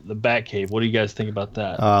of the Batcave. What do you guys think about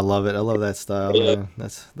that? Oh, I love it. I love that style. Man.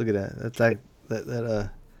 Look at that.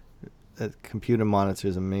 That computer monitor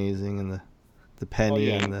is amazing, and the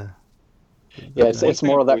penny and the. Yeah, it's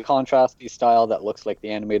more of that contrasty style that looks like the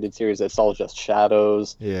animated series. It's all just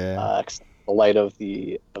shadows. Yeah. The light of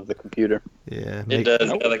the computer. Yeah. It does.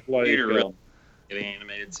 Yeah, the computer really the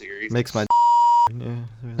animated series. Makes my. I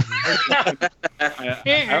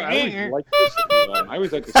always like this. I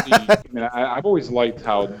always like to see. I mean, I've always liked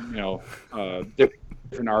how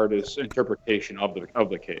different artists' interpretation of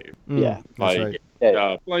the cave. Yeah, like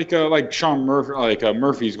Sean Murphy.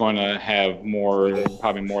 Murphy's going to have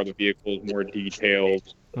probably more of the vehicles, more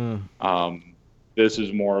details. This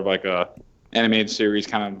is more of like a animated series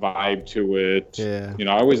kind of vibe to it. Yeah.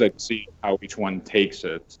 I always like to see how each one takes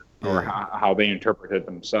it. Or how they interpret it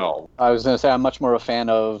themselves. I was going to say I'm much more a fan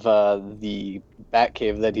of the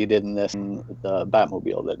Batcave that he did in this, and the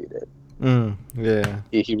Batmobile that he did. Yeah.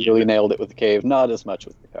 He really nailed it with the cave, not as much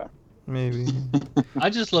with the car. Maybe.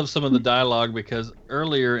 I just love some of the dialogue because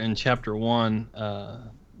earlier in Chapter 1,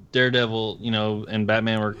 Daredevil, and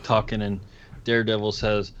Batman were talking, and Daredevil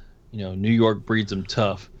says, New York breeds them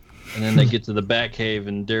tough. And then they get to the Batcave,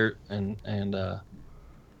 and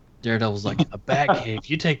Daredevil's like, a Batcave?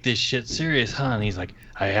 You take this shit serious, huh? And he's like,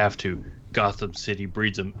 I have to. Gotham City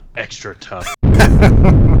breeds them extra tough.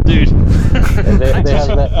 Dude. They have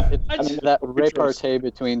that repartee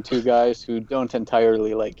between two guys who don't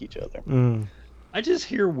entirely like each other. I just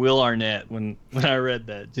hear Will Arnett when I read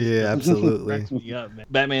that. Yeah, absolutely. Cracks me up, man.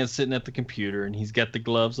 Batman's sitting at the computer, and he's got the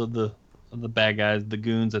gloves of the bad guys, the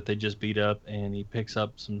goons that they just beat up, and he picks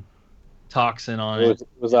up some toxin on it. It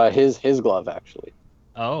was his glove, actually.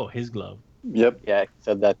 Oh, his glove. Yep. Yeah, he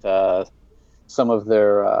said that some of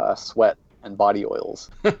their sweat and body oils.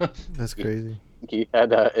 That's crazy. He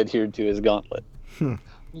had adhered to his gauntlet.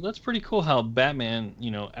 Well, that's pretty cool how Batman,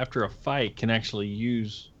 after a fight, can actually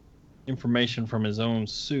use information from his own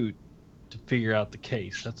suit to figure out the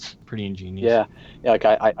case. That's pretty ingenious. Yeah, like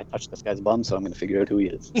I touched this guy's bum, so I'm going to figure out who he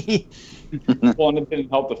is. Well, and it didn't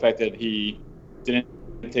help the fact that he didn't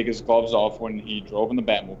take his gloves off when he drove in the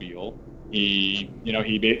Batmobile. He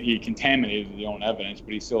contaminated his own evidence,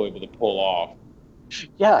 but he's still able to pull off.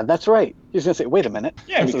 Yeah, that's right. He's going to say, wait a minute.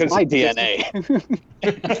 Yeah, this is my DNA.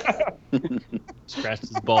 Scratched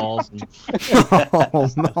his balls. And... Oh,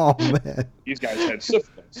 no, man. These guys had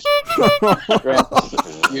syphilis.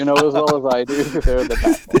 You know as well as I do, they're the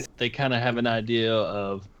Batman. They kind of have an idea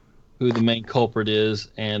of who the main culprit is,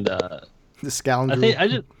 and the scoundrel.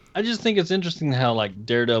 I just think it's interesting how like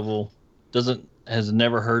Daredevil has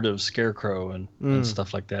never heard of Scarecrow and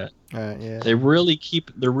stuff like that. Yeah. They're really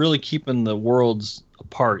keeping the worlds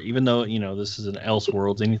apart, even though this is an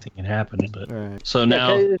Elseworlds, anything can happen. But so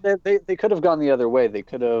now they could have gone the other way. They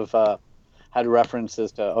could have had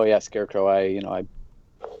references to Scarecrow. I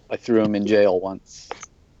threw him in jail once.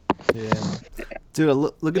 Yeah, dude,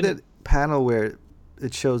 look at that panel where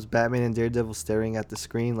it shows Batman and Daredevil staring at the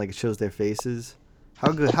screen, like it shows their faces.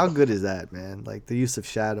 How good is that, man? Like the use of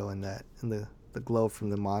shadow in that, and the glow from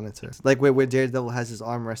the monitor. Like where Daredevil has his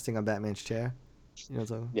arm resting on Batman's chair. You know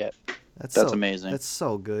what I'm talking? Yeah. That's amazing. That's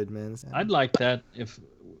so good, man. I'd like that if,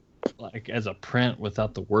 like, as a print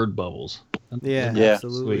without the word bubbles. Yeah,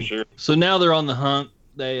 absolutely. Sure. So now they're on the hunt.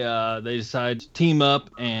 They decide to team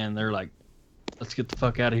up, and they're like, let's get the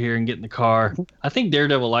fuck out of here and get in the car. I think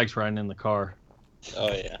Daredevil likes riding in the car.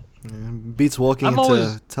 Oh, yeah. Beats walking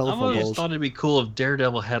into telephone I've always poles. thought it'd be cool if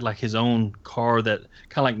Daredevil had like his own car that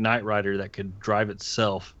kind of like Knight Rider that could drive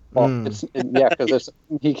itself. Well, because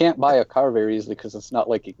he can't buy a car very easily because it's not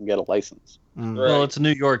like he can get a license. Well, it's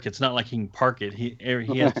New York. It's not like he can park it. He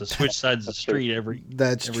has to switch sides of the street every.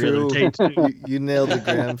 That's every true. Other day too. You nailed it,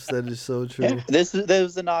 Gramps. That is so true. This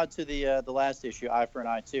was a nod to the last issue, Eye for an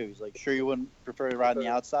Eye too. He's like, sure you wouldn't prefer to ride on the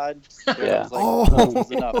outside? Yeah.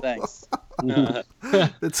 That's enough. Thanks.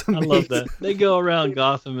 That's amazing. I love that. They go around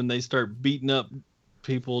Gotham and they start beating up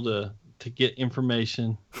people to get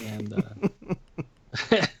information, and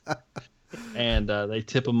they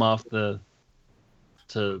tip them off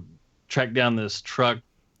to track down this truck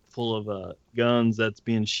full of guns that's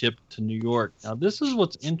being shipped to New York. Now this is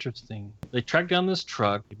what's interesting. They track down this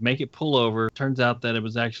truck, make it pull over. Turns out that it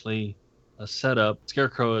was actually a setup.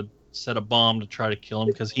 Scarecrow had set a bomb to try to kill him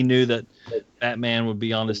because he knew that Batman would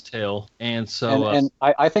be on his tail. And so and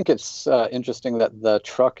I think it's interesting that the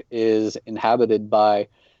truck is inhabited by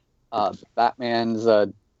Batman's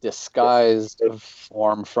disguised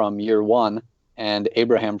form from Year One and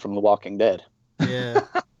Abraham from The Walking Dead. Yeah.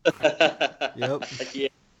 Yep. Yeah.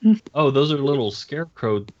 Oh, those are little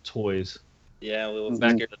Scarecrow toys. Yeah, little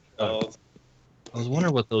backyard dolls. I was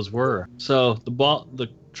wondering what those were. So the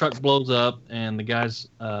truck blows up, and the guys,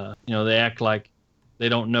 they act like they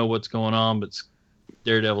don't know what's going on, but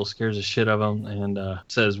Daredevil scares the shit out of them and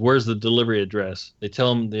says, "Where's the delivery address?" They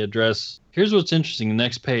tell him the address. Here's what's interesting. The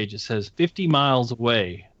next page, it says 50 miles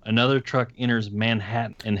away, another truck enters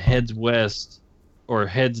Manhattan and heads west, or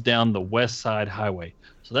heads down the West Side Highway.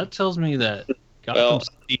 So that tells me that Gotham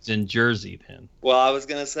City's in Jersey then. Well, I was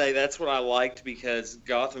going to say that's what I liked because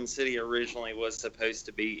Gotham City originally was supposed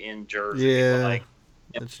to be in Jersey. Yeah, like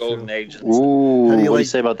in the Golden Age. Ooh, what do you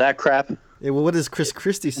say about that crap? Yeah, well, what does Chris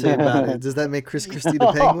Christie say about it? Does that make Chris Christie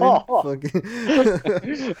the Penguin?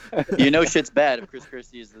 You know shit's bad if Chris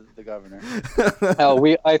Christie is the governor.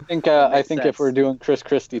 I think if we're doing Chris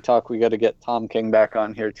Christie talk, we got to get Tom King back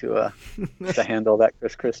on here to handle that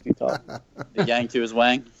Chris Christie talk. The yang to his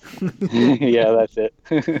wang. Yeah, that's it.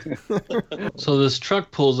 So this truck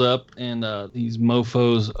pulls up, and these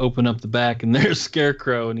mofos open up the back, and there's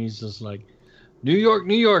Scarecrow, and he's just like, New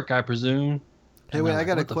York, I presume. Hey, wait, I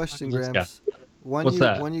got a question, Gramps. What's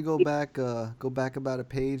that? When you go back about a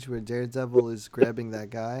page where Daredevil is grabbing that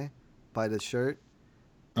guy by the shirt,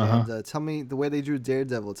 and tell me the way they drew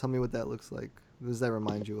Daredevil. Tell me what that looks like. What does that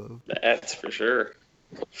remind you of? That's for sure.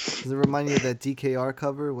 Does it remind you of that DKR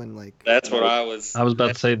cover when like? That's what I was. I was about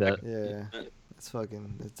to say that. Yeah,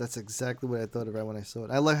 that's exactly what I thought of right when I saw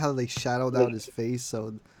it. I like how they shadowed out his face,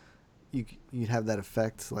 so you'd have that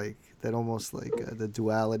effect, like that almost like the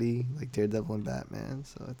duality, like Daredevil and Batman.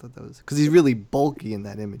 So I thought that was because he's really bulky in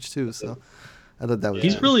that image too. So I thought that was.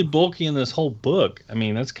 He's really bulky in this whole book. I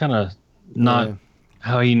mean, that's kind of not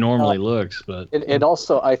how he normally looks, but it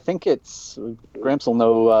also, I think it's Gramps will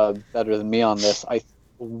know better than me on this.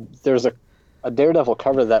 There's a Daredevil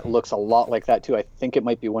cover that looks a lot like that too. I think it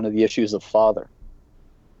might be one of the issues of Father.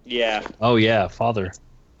 Yeah. Oh yeah, Father.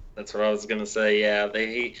 That's what I was gonna say. Yeah,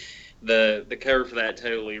 the cover for that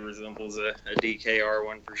totally resembles a DKR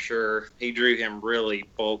one for sure. He drew him really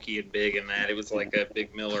bulky and big in that. It was like a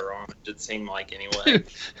big Miller on it. It seemed like anyway.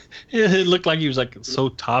 It looked like he was like so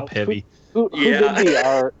top heavy. Who did the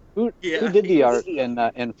art? Who did the art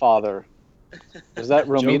in Father? Was that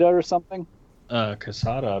Romita or something?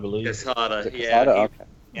 Quesada, I believe. Quesada, okay.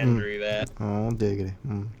 And drew that. Oh, diggity.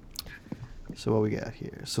 So what we got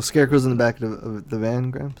here? So Scarecrow's in the back of the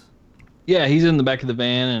van, Gramps? Yeah, he's in the back of the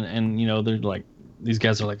van, and you know, they're like, these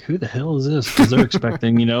guys are like, who the hell is this? Because they're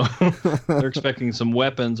expecting, you know, they're expecting some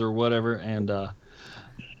weapons or whatever, and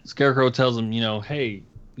Scarecrow tells them, you know, hey,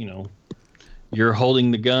 you know, you're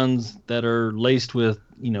holding the guns that are laced with,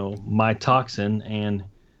 you know, my toxin, and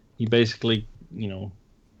he basically, you know,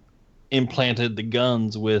 implanted the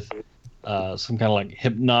guns with some kind of like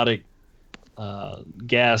hypnotic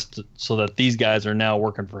gas so that these guys are now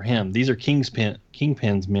working for him. These are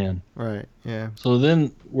Kingpin's men. Right, yeah. So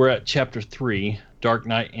then we're at chapter 3, Dark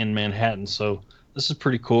Knight in Manhattan. So this is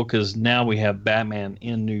pretty cool because now we have Batman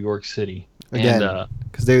in New York City. Again,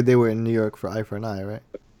 because they were in New York for Eye for an Eye, right?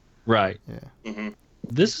 Right. Yeah. Mm-hmm.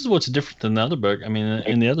 This is what's different than the other book. I mean,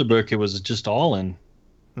 in the other book, it was just all in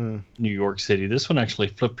New York City. This one actually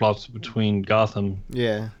flip-flops between Gotham.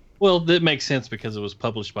 Yeah. Well, that makes sense because it was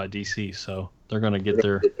published by DC, so they're going to get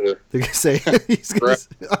their... They're going to say... He's gonna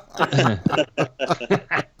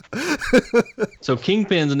So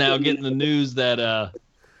Kingpin's now getting the news that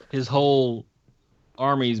his whole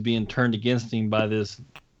army is being turned against him by this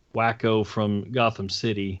wacko from Gotham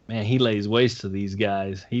City. Man, he lays waste to these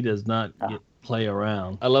guys. He does not play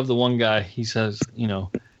around. I love the one guy. He says, you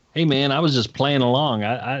know, hey, man, I was just playing along.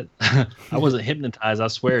 I wasn't hypnotized, I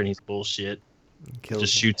swear. And he's bullshit.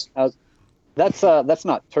 Just shoots. That's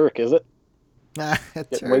not Turk, is it? Turk.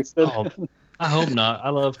 Wasted? Oh, I hope not. I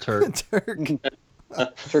love Turk.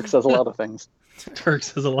 Turk says a lot of things. Turk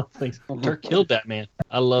says a lot of things. Turk killed that man.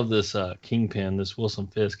 I love this Kingpin, this Wilson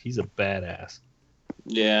Fisk. He's a badass.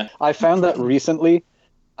 Yeah. I found that recently.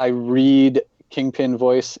 I read Kingpin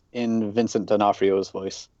voice in Vincent D'Onofrio's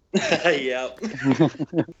voice. Yeah.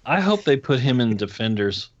 I hope they put him in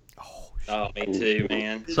Defenders. Oh, me too,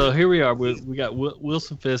 man. So here we are. We got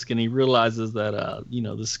Wilson Fisk, and he realizes that you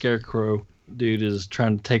know, the Scarecrow dude is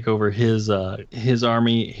trying to take over his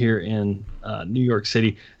army here in New York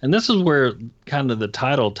City, and this is where kind of the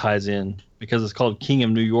title ties in because it's called King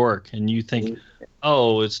of New York, and you think,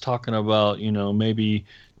 oh, it's talking about, you know, maybe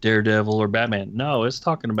Daredevil or Batman. No, it's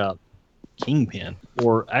talking about Kingpin,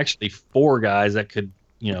 or actually 4 guys that could,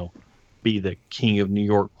 you know, be the King of New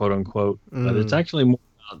York, quote unquote. But it's actually more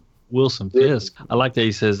Wilson Fisk. I like that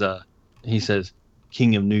he says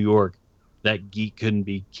King of New York. That geek couldn't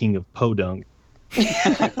be King of Podunk. Do you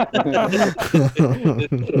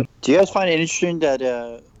guys find it interesting that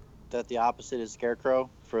that the opposite is Scarecrow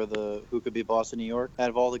for the who could be boss of New York? Out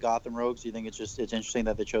of all the Gotham rogues, do you think it's interesting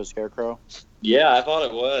that they chose Scarecrow? Yeah, I thought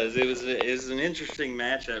it was. It was an interesting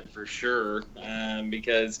matchup for sure,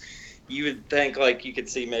 because you would think like you could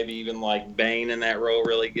see maybe even like Bane in that role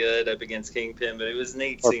really good up against Kingpin, but it was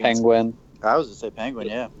neat. Or Penguin. I was gonna say Penguin,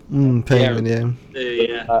 yeah. Penguin,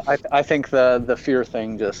 Yeah. I think the fear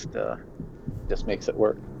thing just makes it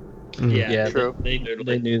work. Yeah, true. They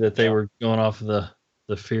knew that they were going off of the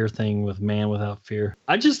fear thing with Man Without Fear.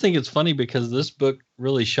 I just think it's funny because this book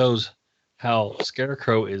really shows how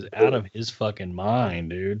Scarecrow is out of his fucking mind,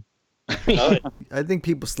 dude. I think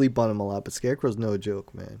people sleep on him a lot, but Scarecrow's no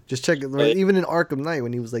joke, man. Just check it. Right? Even in Arkham Knight,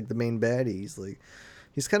 when he was like the main baddie,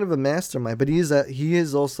 he's kind of a mastermind, but he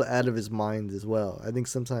is also out of his mind as well. I think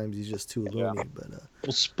sometimes he's just too loony. But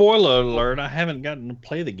well, spoiler alert! I haven't gotten to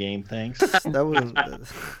play the game. Thanks. That wasn't.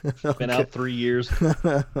 It's been out 3 years.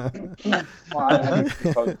 Well, I think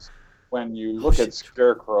because when you look at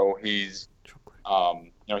Scarecrow, he's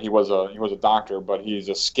you know, he was a doctor, but he's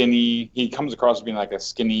a skinny. He comes across as being like a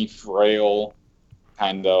skinny, frail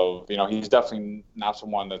kind of. You know, he's definitely not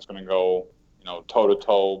someone that's going to go, you know, toe to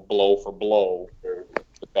toe, blow for blow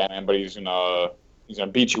with Batman. But he's He's gonna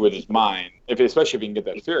beat you with his mind, especially if he can get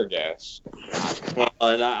that fear gas. Well,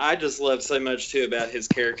 and I just love so much too about his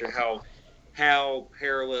character, how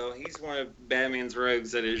parallel he's one of Batman's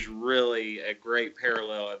rogues that is really a great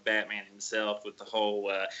parallel of Batman himself with the whole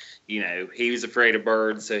he was afraid of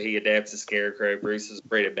birds, so he adapts the Scarecrow. Bruce is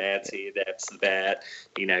afraid of bats, he adapts the bat.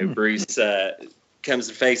 Bruce comes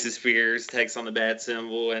to face his fears, takes on the bat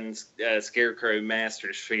symbol, and Scarecrow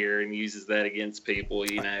masters fear and uses that against people.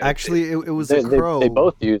 Actually, it was a crow. They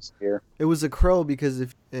both used fear. It was a crow because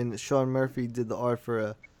Sean Murphy did the art for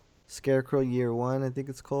a Scarecrow Year One, I think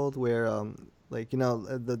it's called, where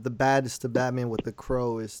the bat is to Batman, what the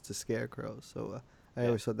crow is to Scarecrow. So I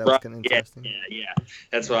always thought that was kind of interesting. Yeah.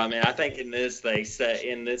 That's what I mean. I think in this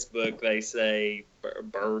book they say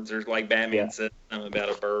birds, or like Batman said something about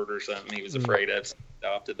a bird or something he was afraid of, so he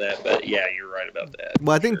adopted that. But yeah, you're right about that.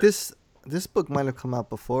 Well, I think this book might have come out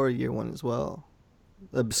before Year One as well,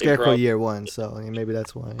 Scarecrow Year One. So maybe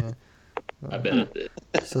that's why. Yeah. I bet it did.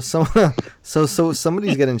 So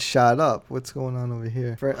somebody's getting shot up. What's going on over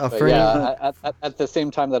here? At the same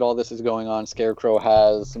time that all this is going on, Scarecrow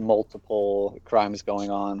has multiple crimes going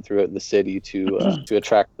on throughout the city to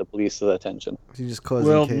attract the police's attention. He just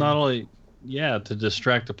causing not only to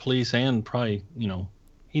distract the police, and probably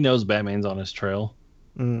he knows Batman's on his trail,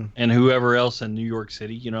 and whoever else in New York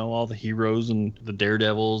City, all the heroes and the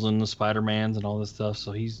Daredevils and the Spider-Mans and all this stuff.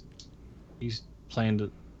 So he's planning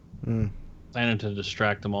to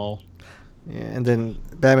distract them all. Yeah, and then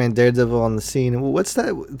Batman, Daredevil on the scene. What's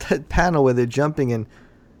that panel where they're jumping and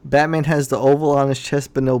Batman has the oval on his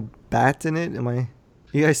chest but no bat in it?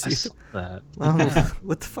 You guys see that?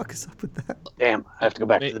 What the fuck is up with that? Damn, I have to go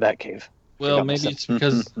back to the Batcave. Well, maybe it's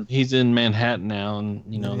because he's in Manhattan now, and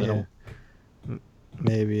they don't.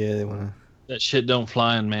 Maybe they want to. That shit don't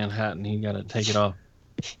fly in Manhattan. He got to take it off.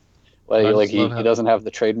 Well, he doesn't have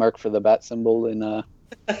the trademark for the bat symbol in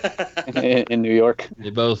New York. They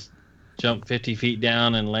both jump 50 feet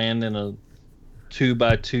down and land in a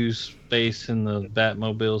 2x2 space in the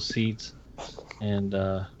Batmobile seats, and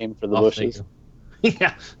aim for the bushes.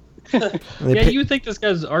 Yeah. You would think this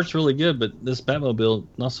guy's art's really good, but this Batmobile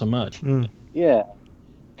not so much. Yeah,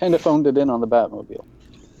 kind of phoned it in on the Batmobile.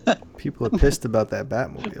 People are pissed about that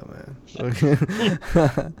Batmobile,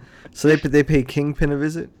 man. So they pay Kingpin a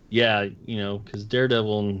visit? Yeah, because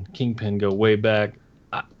Daredevil and Kingpin go way back.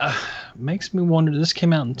 Makes me wonder, this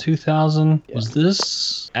came out in 2000. Yeah. Was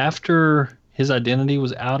this after his identity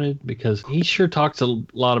was outed? Because he sure talks a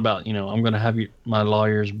lot about, I'm going to have my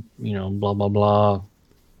lawyers, blah, blah, blah.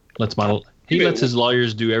 He lets his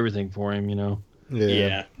lawyers do everything for him,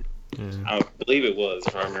 Yeah. I believe it was,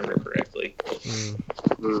 if I remember correctly.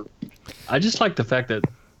 I just like the fact that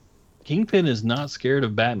Kingpin is not scared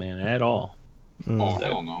of Batman at all. Oh,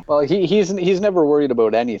 hell no. Well, he's never worried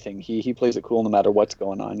about anything. He plays it cool no matter what's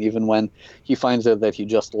going on. Even when he finds out that he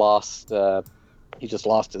just lost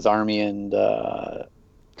his army and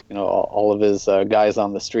all of his guys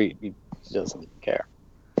on the street, he doesn't care.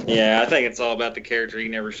 Yeah, I think it's all about the character. He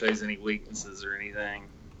never shows any weaknesses or anything.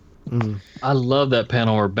 I love that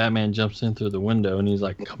panel where Batman jumps in through the window and he's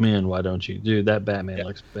like, "Come in, why don't you?" Dude, that Batman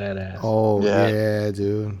looks badass. Oh yeah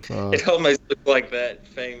dude. It almost looked like that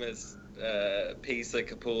famous piece that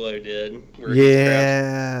Capullo did.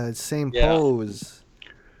 Same pose.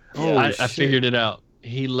 Yeah. I figured it out.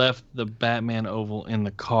 He left the Batman oval in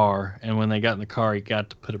the car, and when they got in the car, he got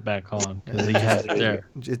to put it back on because he had it there.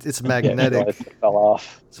 It's magnetic. It fell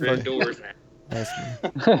off. Red doors.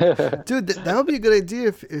 Dude, that would be a good idea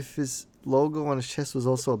if his logo on his chest was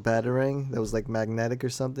also a batarang that was like magnetic or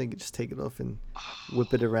something. You could just take it off and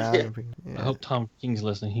whip it around. I hope Tom King's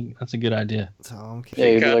listening. That's a good idea. Tom King.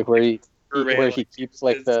 Yeah, he'd be like where he keeps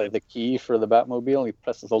like the key for the Batmobile and he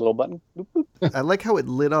presses a little button. Boop, boop. I like how it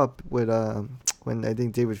lit up with when I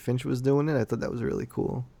think David Finch was doing it. I thought that was really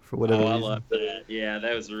cool for whatever reason. I love that. Yeah,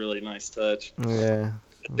 that was a really nice touch. Yeah.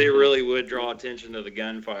 They really would draw attention to the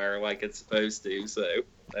gunfire like it's supposed to, so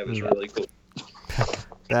that was really cool.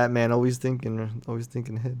 Batman always thinking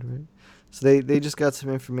ahead, right? So they just got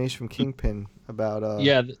some information from Kingpin about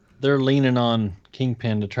they're leaning on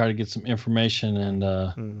Kingpin to try to get some information,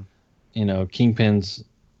 and Kingpin's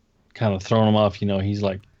kind of throwing him off. He's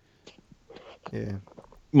like,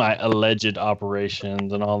 my alleged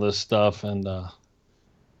operations and all this stuff, and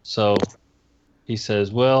so he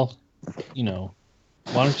says, well,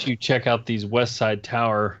 why don't you check out these West Side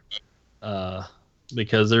Tower,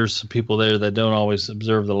 because there's some people there that don't always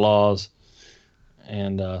observe the laws.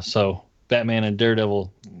 And so Batman and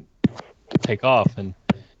Daredevil take off, and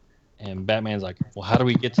Batman's like, well, how do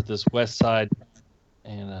we get to this West Side?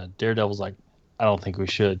 And Daredevil's like, I don't think we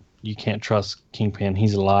should. You can't trust Kingpin.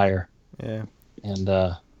 He's a liar. Yeah. And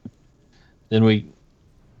then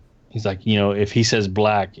he's like, if he says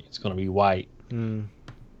black, it's going to be white. Mm.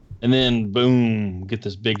 And then, boom, get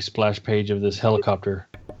this big splash page of this helicopter.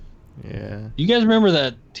 Yeah. You guys remember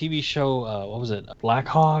that TV show, what was it, Black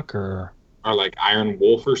Hawk or like Iron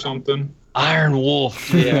Wolf or something? Iron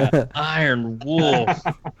Wolf, yeah. Iron Wolf.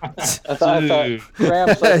 I thought,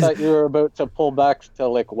 Gramps, I thought you were about to pull back to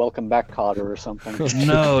like Welcome Back Cotter or something.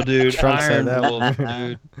 No, dude. Trump said Iron that Wolf, one.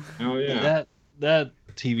 dude. Oh, yeah. That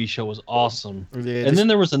TV show was awesome. Yeah, and then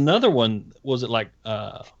there was another one. Was it like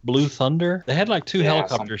Blue Thunder? They had like two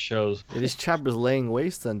helicopter shows. Yeah, this chapter's laying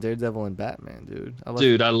waste on Daredevil and Batman,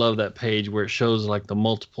 dude. I love that page where it shows like the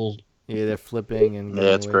multiple. Yeah, they're flipping and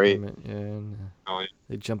yeah, it's great. Yeah, and, Oh, yeah.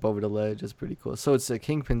 they jump over the ledge. It's pretty cool. So it's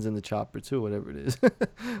Kingpin's in the chopper too, whatever it is.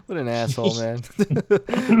 What an asshole, man.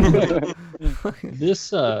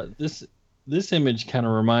 This image kind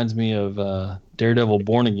of reminds me of Daredevil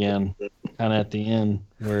Born Again, kind of at the end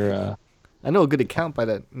where. I know a good account by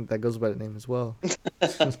that goes by that name as well.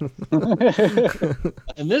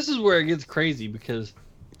 And this is where it gets crazy because,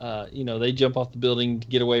 they jump off the building to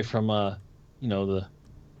get away from, the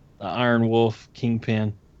Iron Wolf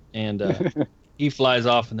Kingpin, and he flies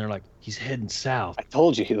off, and they're like, he's heading south. I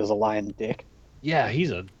told you he was a lying dick. Yeah,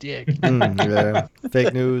 he's a dick. Yeah.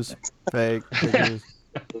 Fake news. Fake news.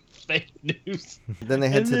 Fake news. Then they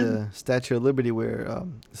head to the Statue of Liberty where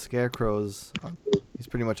the Scarecrow's he's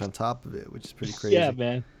pretty much on top of it, which is pretty crazy. Yeah,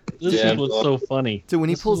 man. This was so funny. Dude, when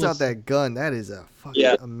he pulls out that gun, that is a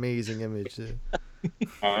fucking amazing image, dude.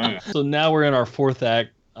 So now we're in our fourth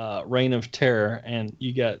act, Reign of Terror, and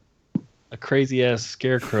you got a crazy ass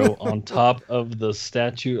Scarecrow on top of the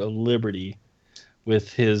Statue of Liberty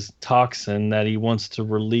with his toxin that he wants to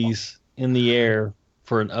release in the air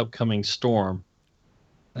for an upcoming storm.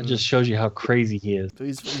 That just shows you how crazy he is. So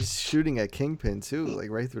he's shooting at Kingpin too, like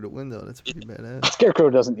right through the window. That's pretty badass. Scarecrow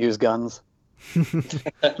doesn't use guns.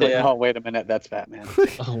 Yeah. Oh, wait a minute, that's Batman.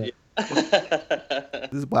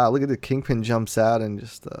 Wow, look at the Kingpin jumps out and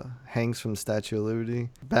just hangs from the Statue of Liberty.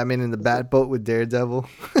 Batman in the Batboat with Daredevil.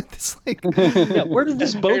 It's like, yeah, where did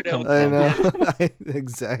this boat come from? I know.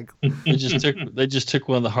 Exactly. They just took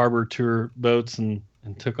one of the harbor tour boats and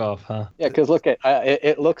took off, huh? Yeah, because look at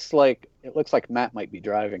it looks like Matt might be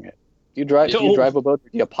driving it. Do you drive a boat or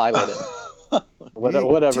do you pilot it?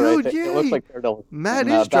 Whatever. Dude, I think. yeah, It looks like Daredevil. Matt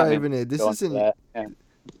And, is Batman driving it. This going isn't. for that,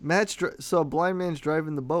 Matt's so a blind man's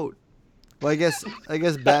driving the boat. Well, I guess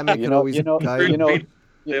Batman can always guide. You know,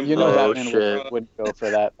 Oh, Batman shit. wouldn't go for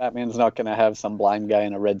that. Batman's not going to have some blind guy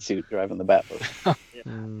in a red suit driving the Batboat.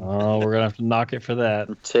 Oh, we're gonna have to knock it for that.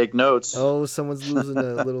 Take notes. Oh, someone's losing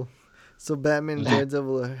a little. So Batman and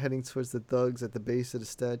Daredevil are heading towards the thugs at the base of the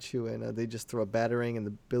statue, and they just throw a batarang and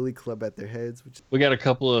the Billy Club at their heads. We got a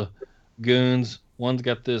couple of goons. One's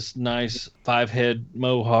got this nice 5-head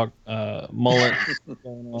mohawk mullet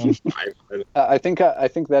going on. I think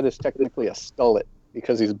that is technically a skullet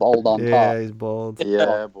because he's bald on top. Yeah, he's bald.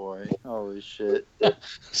 Yeah, boy. Holy shit.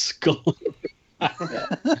 Skull.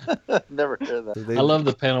 Never heard that. I love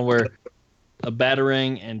the panel where a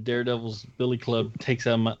batarang and Daredevil's Billy Club takes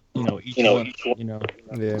them, each one. Yeah.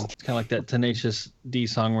 It's kind of like that Tenacious D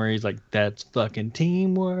song where he's like, "That's fucking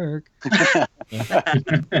teamwork."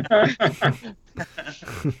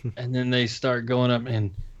 And then they start going up,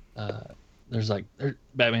 and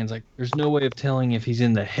Batman's like, "There's no way of telling if he's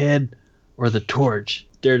in the head or the torch."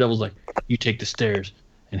 Daredevil's like, "You take the stairs,"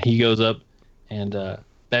 and he goes up, and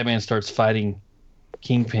Batman starts fighting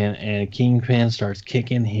Kingpin, and Kingpin starts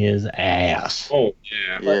kicking his ass. Oh,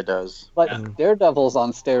 yeah. Yeah, it does. But Daredevil's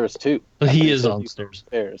on stairs too. But he is on stairs.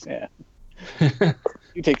 Stairs, yeah.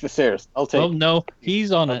 You take the stairs. I'll take. Oh no,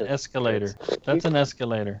 he's on an escalator. That's an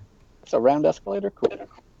escalator. It's a round escalator. Cool.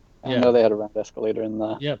 I didn't know they had a round escalator in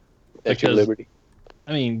the Statue of Liberty.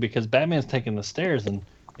 I mean, because Batman's taking the stairs, and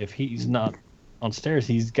if he's not on stairs,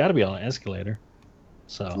 he's got to be on an escalator.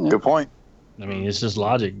 So good point. I mean, it's just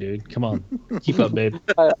logic, dude. Come on, keep up, babe.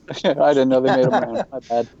 I didn't know they made them round. My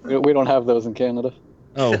bad. We don't have those in Canada.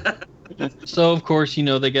 Oh. So, of course,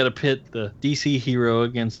 they got to pit the DC hero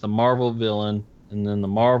against the Marvel villain, and then the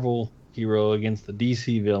Marvel hero against the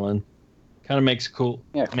DC villain. Kind of makes cool.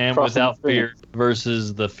 Yeah, Man Without Fear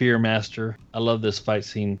versus the Fear Master. I love this fight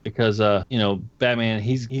scene because, Batman,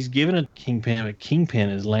 he's giving a Kingpin, but Kingpin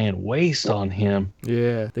is laying waste on him.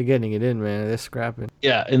 Yeah, they're getting it in, man. They're scrapping.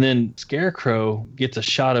 Yeah, and then Scarecrow gets a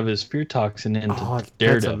shot of his fear toxin into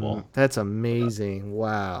Daredevil. That's amazing.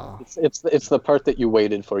 Wow. It's the part that you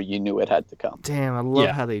waited for. You knew it had to come. Damn, I love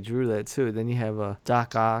how they drew that too. Then you have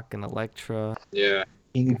Doc Ock and Elektra. Yeah.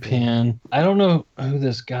 Kingpin. I don't know who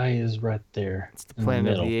this guy is right there. It's the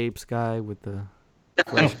Planet of the Apes guy with the.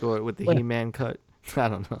 Flash Gordon with the He-Man cut. I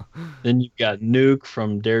don't know. Then you've got Nuke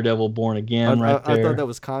from Daredevil Born Again right there. I thought that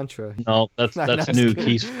was Contra. No, that's Nuke.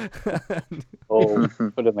 He's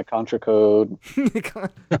put in the Contra code.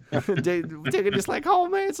 Take it just like, oh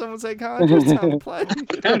man, someone say Contra. It's time to play.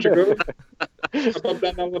 Contra code. Up,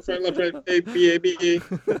 down, left, right, A, B, A, B.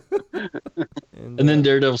 And then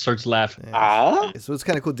Daredevil starts laughing. So it's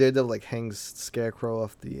kind of cool. Daredevil like hangs Scarecrow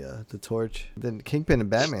off the torch. Then Kingpin and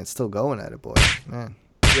Batman still going at it, boy. Man.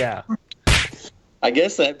 Yeah. I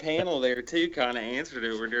guess that panel there too kind of answered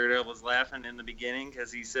it, where Daredevil was laughing in the beginning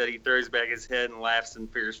because he said he throws back his head and laughs in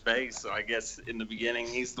fear's face. So I guess in the beginning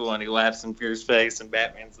he's the one who laughs in fear's face, and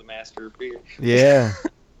Batman's the master of fear. Yeah.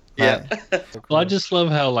 Yeah. Well, I just love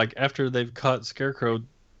how like after they've caught Scarecrow,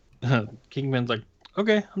 Kingpin's like,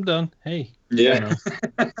 "Okay, I'm done. Hey." Yeah.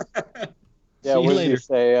 Yeah, what did you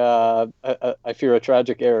say? I fear a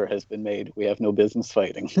tragic error has been made. We have no business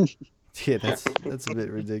fighting. Yeah, that's a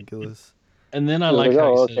bit ridiculous. And then I like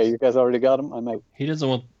how he says, you guys already got him. I might. he doesn't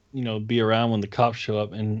want be around when the cops show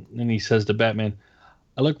up, and then he says to Batman,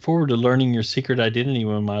 "I look forward to learning your secret identity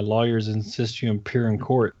when my lawyers insist you appear in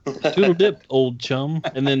court. Toodle dip, old chum."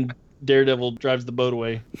 And then Daredevil drives the boat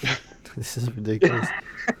away. This is ridiculous.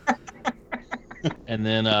 And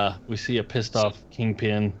then we see a pissed off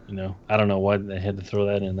Kingpin. I don't know why they had to throw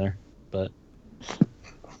that in there, but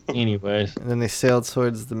anyways. And then they sailed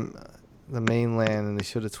towards the mainland, and they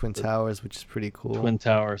showed the Twin Towers, which is pretty cool. Twin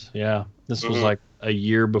Towers, yeah. This was like a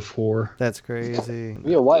year before. That's crazy.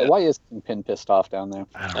 Yeah, why is Kingpin pissed off down there?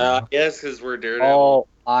 I guess because we're Daredevil. Oh,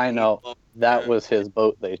 I know. That was his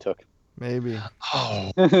boat they took. Maybe.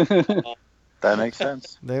 Oh. That makes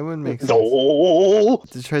sense. That would make sense.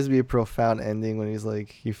 It tries to be a profound ending when he's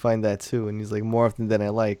like, you find that too, and he's like, more often than I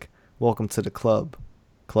like, welcome to the club.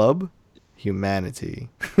 Club? Humanity.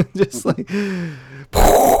 Just like...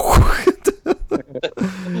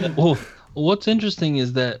 Well, what's interesting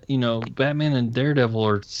is that, Batman and Daredevil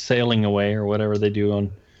are sailing away or whatever they do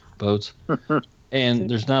on boats. And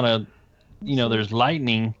there's not there's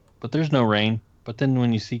lightning, but there's no rain. But then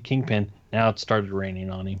when you see Kingpin, now it started raining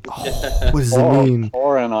on him. What does it mean?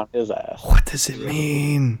 Pouring on his ass. What does it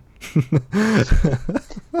mean?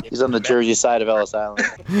 He's on the Jersey side of Ellis Island.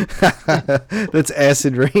 That's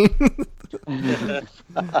acid rain.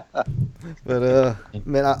 But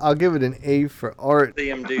man, I'll give it an A for art. See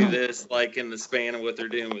them do this like in the span of what they're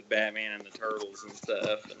doing with Batman and the Turtles and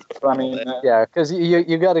stuff. I mean, yeah, because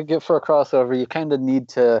you got to get for a crossover. You kind of need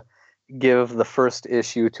to give the first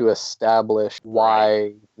issue to establish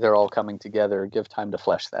why they're all coming together. Give time to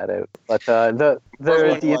flesh that out. But the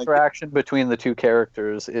interaction between the two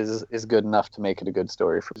characters is good enough to make it a good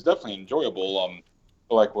story. It's definitely enjoyable.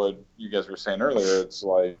 Like what you guys were saying earlier, it's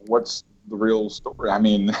like, what's the real story? I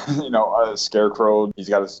mean, Scarecrow, he's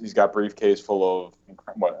got a briefcase full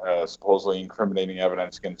of supposedly incriminating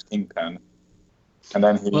evidence against Kingpin, and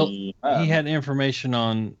then he had information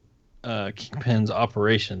on Kingpin's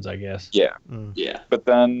operations, I guess. Yeah, yeah. But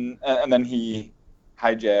then he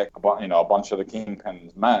hijacked a bunch of the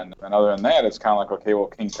Kingpin's men, and other than that, it's kind of like, okay, well,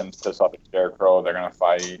 Kingpin's pissed off at Scarecrow. They're gonna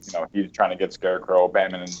fight. He's trying to get Scarecrow.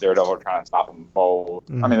 Batman and Daredevil are trying to stop them both.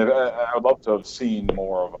 I mean, I would love to have seen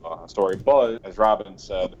more of a story, but as Robin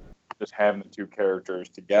said, just having the two characters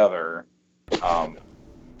together,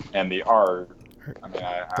 and the art. I mean,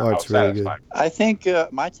 I was satisfied. I think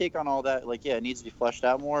my take on all that, it needs to be fleshed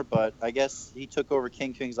out more. But I guess he took over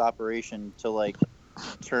Kingpin's operation to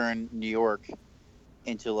turn New York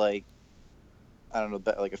into I don't know,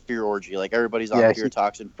 like a fear orgy. Like everybody's on fear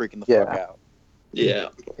toxin, freaking the fuck out. Yeah.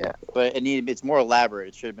 But it's more elaborate.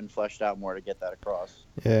 It should have been fleshed out more to get that across.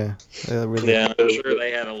 Yeah. Really. Yeah, I'm sure they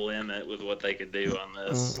had a limit with what they could do on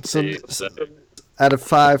this. So, out of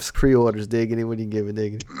 5 pre-orders, Diggity, what do you give it,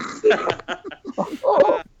 Diggity?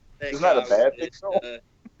 Isn't that a bad thing?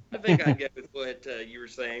 I think I'd go with what you were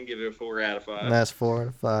saying. Give it a 4 out of 5. That's 4 out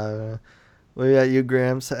of 5. What about you,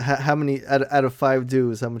 Grams? How many out of 5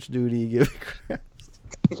 dues? How much due do you give it, Grams?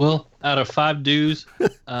 Well, out of 5 dues,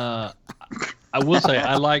 I will say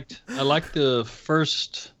I liked the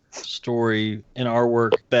first story and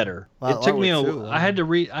artwork better. It took me I had to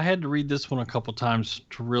read this one a couple times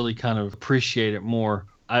to really kind of appreciate it more.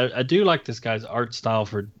 I do like this guy's art style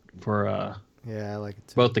for yeah, I like it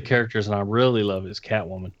too. Both the characters, and I really love his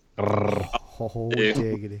Catwoman. Oh,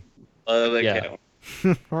 diggity. Love that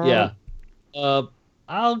Catwoman. Yeah.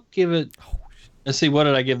 I'll give it. Let's see. What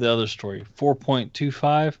did I give the other story?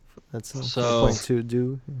 4.25. That's 4.2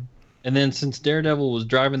 due. And then since Daredevil was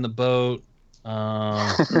driving the boat,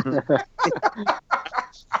 I'm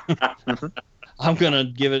gonna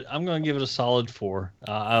give it a solid 4.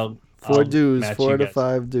 4 dues. 4 out of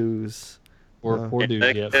 5 dues. Four dudes,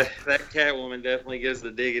 that, yep. that Catwoman definitely gives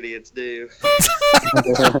the diggity its due.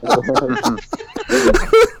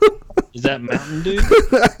 Is that Mountain Dew?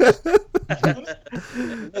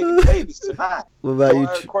 Making babies tonight. What about you?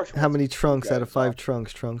 Question How was- many trunks out of 5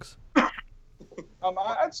 trunks?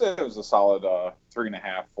 I'd say it was a solid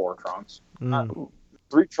 3.5, 4 trunks. Mm,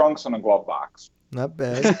 3 trunks and a glove box. not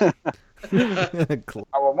bad.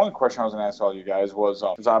 One question I was going to ask all you guys was,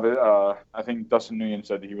 I think Dustin Nguyen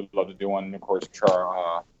said that he would love to do one. And of course,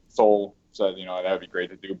 Soul said, that would be great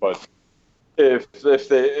to do. But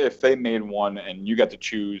if they made one and you got to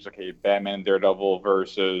choose, okay, Batman and Daredevil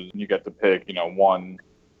versus you get to pick, one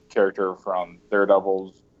character from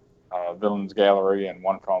Daredevil's villains gallery and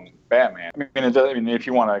one from Batman. I mean, if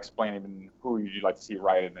you want to explain even who you'd like to see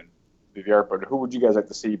write it and do the art, but who would you guys like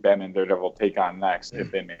to see Batman and Daredevil take on next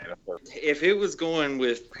if they made a third? If it was going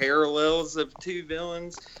with parallels of 2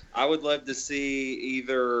 villains, I would love to see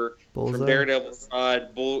either Bullseye? from Daredevil's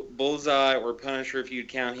side Bullseye or Punisher if you'd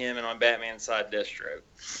count him, and on Batman's side Deathstroke.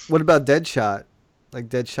 What about Deadshot? Like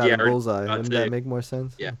Deadshot Yeah, and or Bullseye. Deadshot Wouldn't that too. make more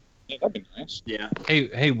sense? Yeah. Yeah, that'd be nice. Yeah.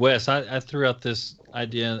 Hey, Wes, I threw out this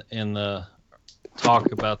idea in the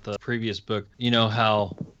talk about the previous book. You know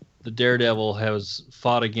how the Daredevil has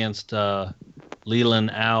fought against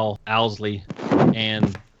Leland Owlsley,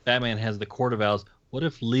 and Batman has the Court of Owls. What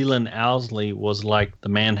if Leland Owlsley was like the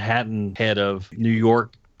Manhattan head of New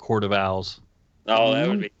York Court of Owls? Oh, that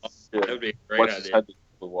would be a great idea.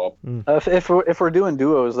 If we're doing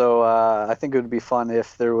duos, though, I think it would be fun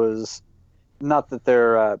if there was, not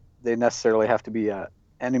that they necessarily have to be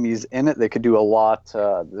enemies in it. They could do a lot.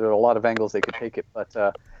 There are a lot of angles they could take it,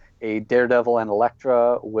 but a Daredevil and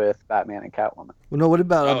Elektra with Batman and Catwoman. Well, no. What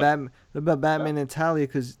about Batman and Talia?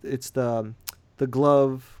 Because it's the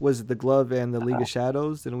glove. Was it the glove and the League of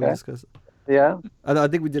Shadows? Didn't we discuss? Yeah. I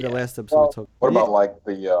think we did it last episode. What about like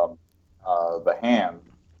the hand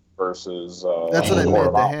versus? That's what I Court meant.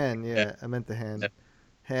 of The Owls? hand. Yeah, I meant the hand.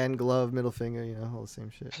 Hand, glove, middle finger. All the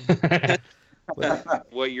same shit.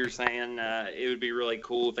 What you're saying, it would be really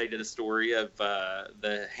cool if they did a story of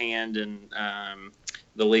the Hand and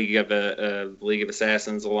the League of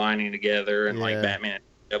Assassins aligning together, and like Yeah. Batman and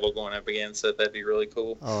Devil going up against it. That'd be really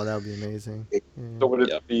cool. Oh, that would be amazing. Yeah. So would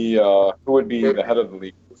it be who would be the head of the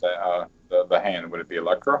league? The hand, would it be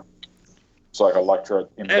Elektra? So like Elektra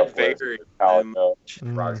teams up with Talia.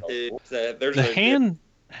 The Hand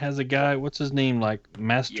has a guy. What's his name? Like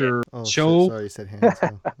Master Oh, Show. sorry, you said hands.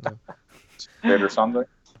 Or something.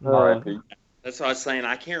 R.I.P. That's what I was saying.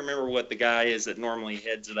 I can't remember what the guy is that normally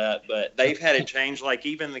heads it up, but they've had it change. Like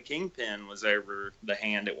even the Kingpin was over the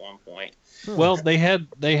Hand at one point. Well, they had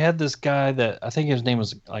this guy that I think his name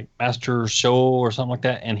was like Master Show or something like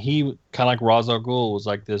that, and he kind of like Ra's al Ghul was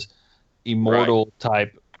like this immortal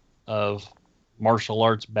type of martial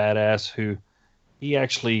arts badass who he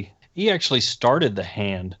actually started the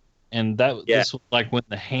Hand, and this was like when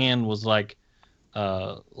the Hand was like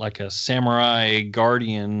a samurai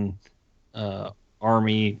guardian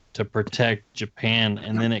army to protect Japan,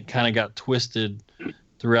 and then it kind of got twisted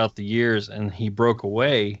throughout the years, and he broke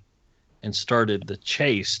away and started the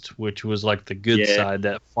Chaste, which was like the good side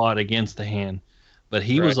that fought against the Hand. But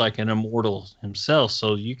he was like an immortal himself,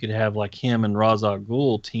 so you could have like him and Ra's al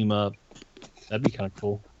Ghul team up. That'd be kind of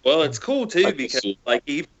cool. Well, it's cool too because like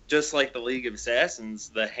even just like the League of Assassins,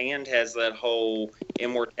 the Hand has that whole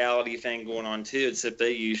immortality thing going on too, except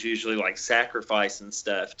they use usually like sacrifice and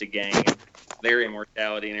stuff to gain their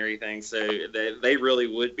immortality and everything. So they really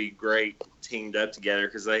would be great teamed up together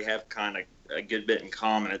because they have kind of a good bit in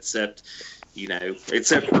common, except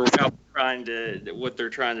for what they're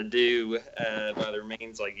trying to do by their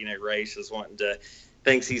means. Like Ra's is wanting to.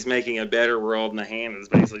 Thinks he's making a better world, and the Hand is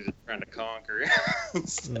basically just trying to conquer.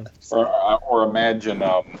 Or imagine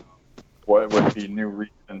what would be New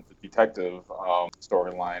Reason's detective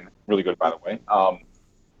storyline. Really good, by the way.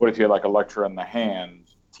 What if you had like Elektra and the Hand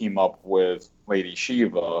team up with Lady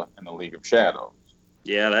Shiva and the League of Shadows?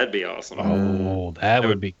 Yeah, that'd be awesome. Oh, that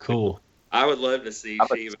would be cool. I would love to see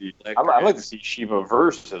Shiva. I'd like to see Shiva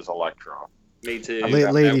versus Elektra. Me too.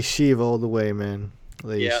 Lady Shiva all the way, man.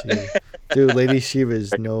 Lady Shiva. Dude, Lady Shiva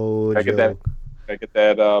is no joke. I get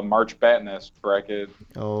that March Madness bracket.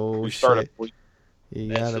 Oh, shit.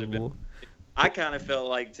 You gotta I kind of felt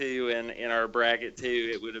like, too, in our bracket,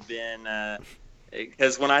 too, it would have been...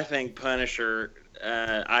 Because when I think Punisher,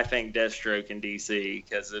 I think Deathstroke in DC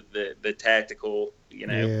because of the tactical,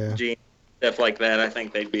 gene, stuff like that. I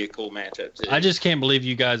think they'd be a cool matchup, too. I just can't believe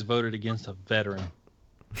you guys voted against a veteran.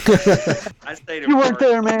 I stayed You weren't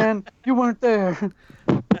there, man. You weren't there.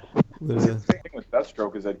 The thing with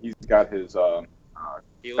Deathstroke is that he's got his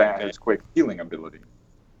quick healing ability.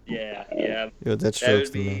 Yeah. Yo, That Deathstroke's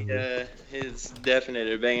would be the man. his definite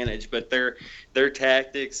advantage. But their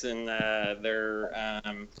tactics and their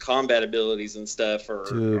combat abilities and stuff are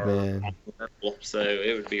Man. wonderful. So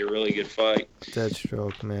it would be a really good fight.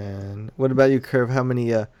 Deathstroke, man. What about you, Curve? How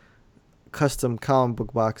many custom comic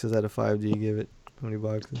book boxes out of 5 do you give it? How many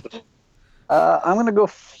boxes? I'm gonna go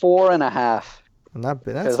 4.5. Not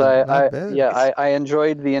bad. Because Not bad. I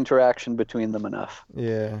enjoyed the interaction between them enough.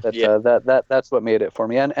 Yeah. That's what made it for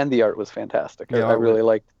me, and the art was fantastic. Yeah, I really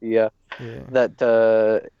liked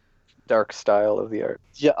that dark style of the art.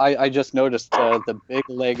 Yeah, I just noticed the big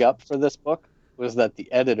leg up for this book was that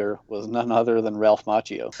the editor was none other than Ralph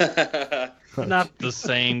Macchio. Not the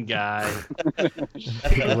same guy.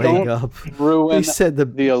 Leg up. Ruin he said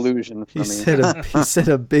the illusion for he me. Said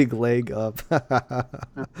a big leg up. That's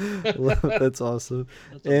awesome.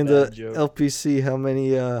 And LPC, how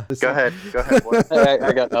many? Go ahead. What?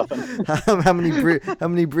 I got nothing. how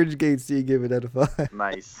many bridge gates do you give it out of 5?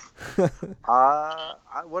 Nice.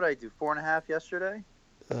 What did I do? 4.5 yesterday.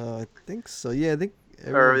 I think so. Yeah, I think.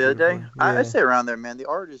 Or the other day? Yeah. I say around there, man. The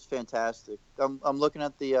art is fantastic. I'm looking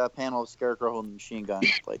at the panel of Scarecrow holding the machine gun.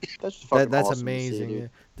 Like that's just fucking that's awesome amazing. To see,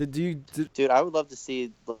 dude. Yeah. Dude, I would love to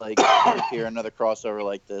see like here another crossover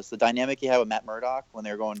like this. The dynamic you had with Matt Murdock when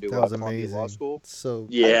they were going to Columbia Law School. So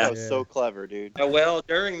that was so clever, dude. Well,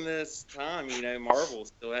 during this time, Marvel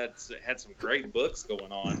still had some great books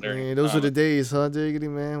going on. Man, those were the days, huh, Diggity,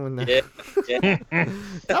 man? When yeah.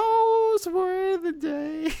 Those were the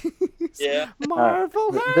days. Yeah.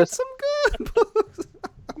 Marvel had some good books.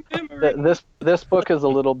 This book is a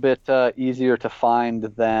little bit easier to find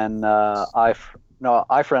than Eye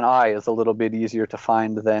for an Eye is a little bit easier to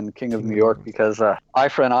find than King of New York, because Eye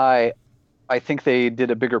for an Eye, I think they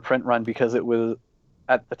did a bigger print run because it was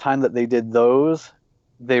at the time that they did those,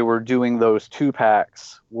 they were doing those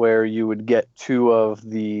 2-packs where you would get 2 of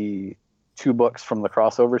the 2 books from the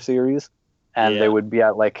crossover series, and they would be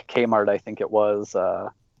at like Kmart, I think it was,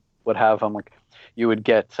 would have them like you would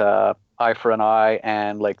get Eye for an Eye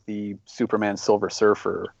and like the Superman Silver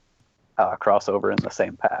Surfer crossover in the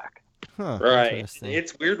same pack. Huh, right.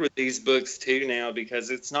 It's weird with these books too now,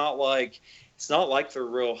 because it's not like they're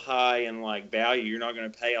real high in like value. You're not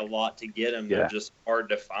going to pay a lot to get them. They're just hard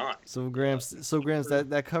to find. So Gramps,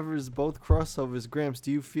 that covers both crossovers. Gramps,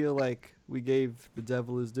 do you feel like we gave The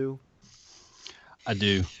Devil his due? I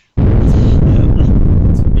do.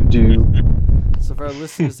 So for our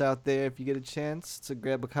listeners out there, if you get a chance to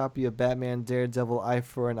grab a copy of Batman, Daredevil, Eye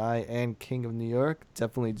for an Eye, and King of New York,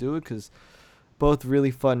 definitely do it, because both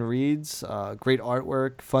really fun reads, great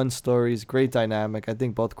artwork, fun stories, great dynamic. I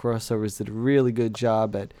think both crossovers did a really good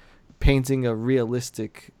job at painting a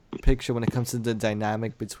realistic picture when it comes to the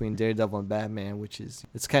dynamic between Daredevil and Batman, which is,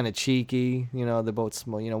 it's kind of cheeky. They're both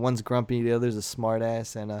small. One's grumpy, the other's a smart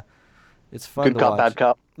ass, and it's fun Good to cop, watch. bad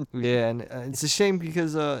cop. Yeah, and it's a shame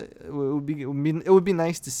because it would be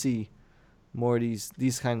nice to see more of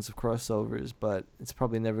these kinds of crossovers, but it's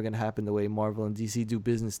probably never gonna happen the way Marvel and DC do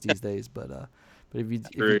business these days. But if you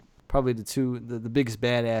probably the biggest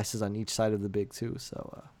badasses on each side of the big two,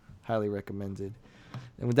 so highly recommended.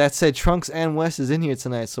 And with that said, Trunks and Wes is in here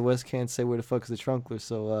tonight, so Wes can't say where the fuck is the Trunkler.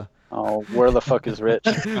 So where the fuck is Rich?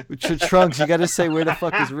 Trunks, you gotta say where the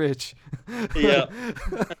fuck is Rich. Yeah.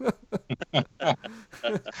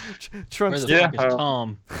 Trunks, where the fuck is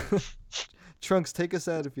Tom? Trunks, take us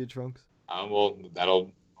out if you're Trunks. Well, that'll.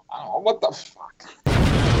 I don't know what the fuck.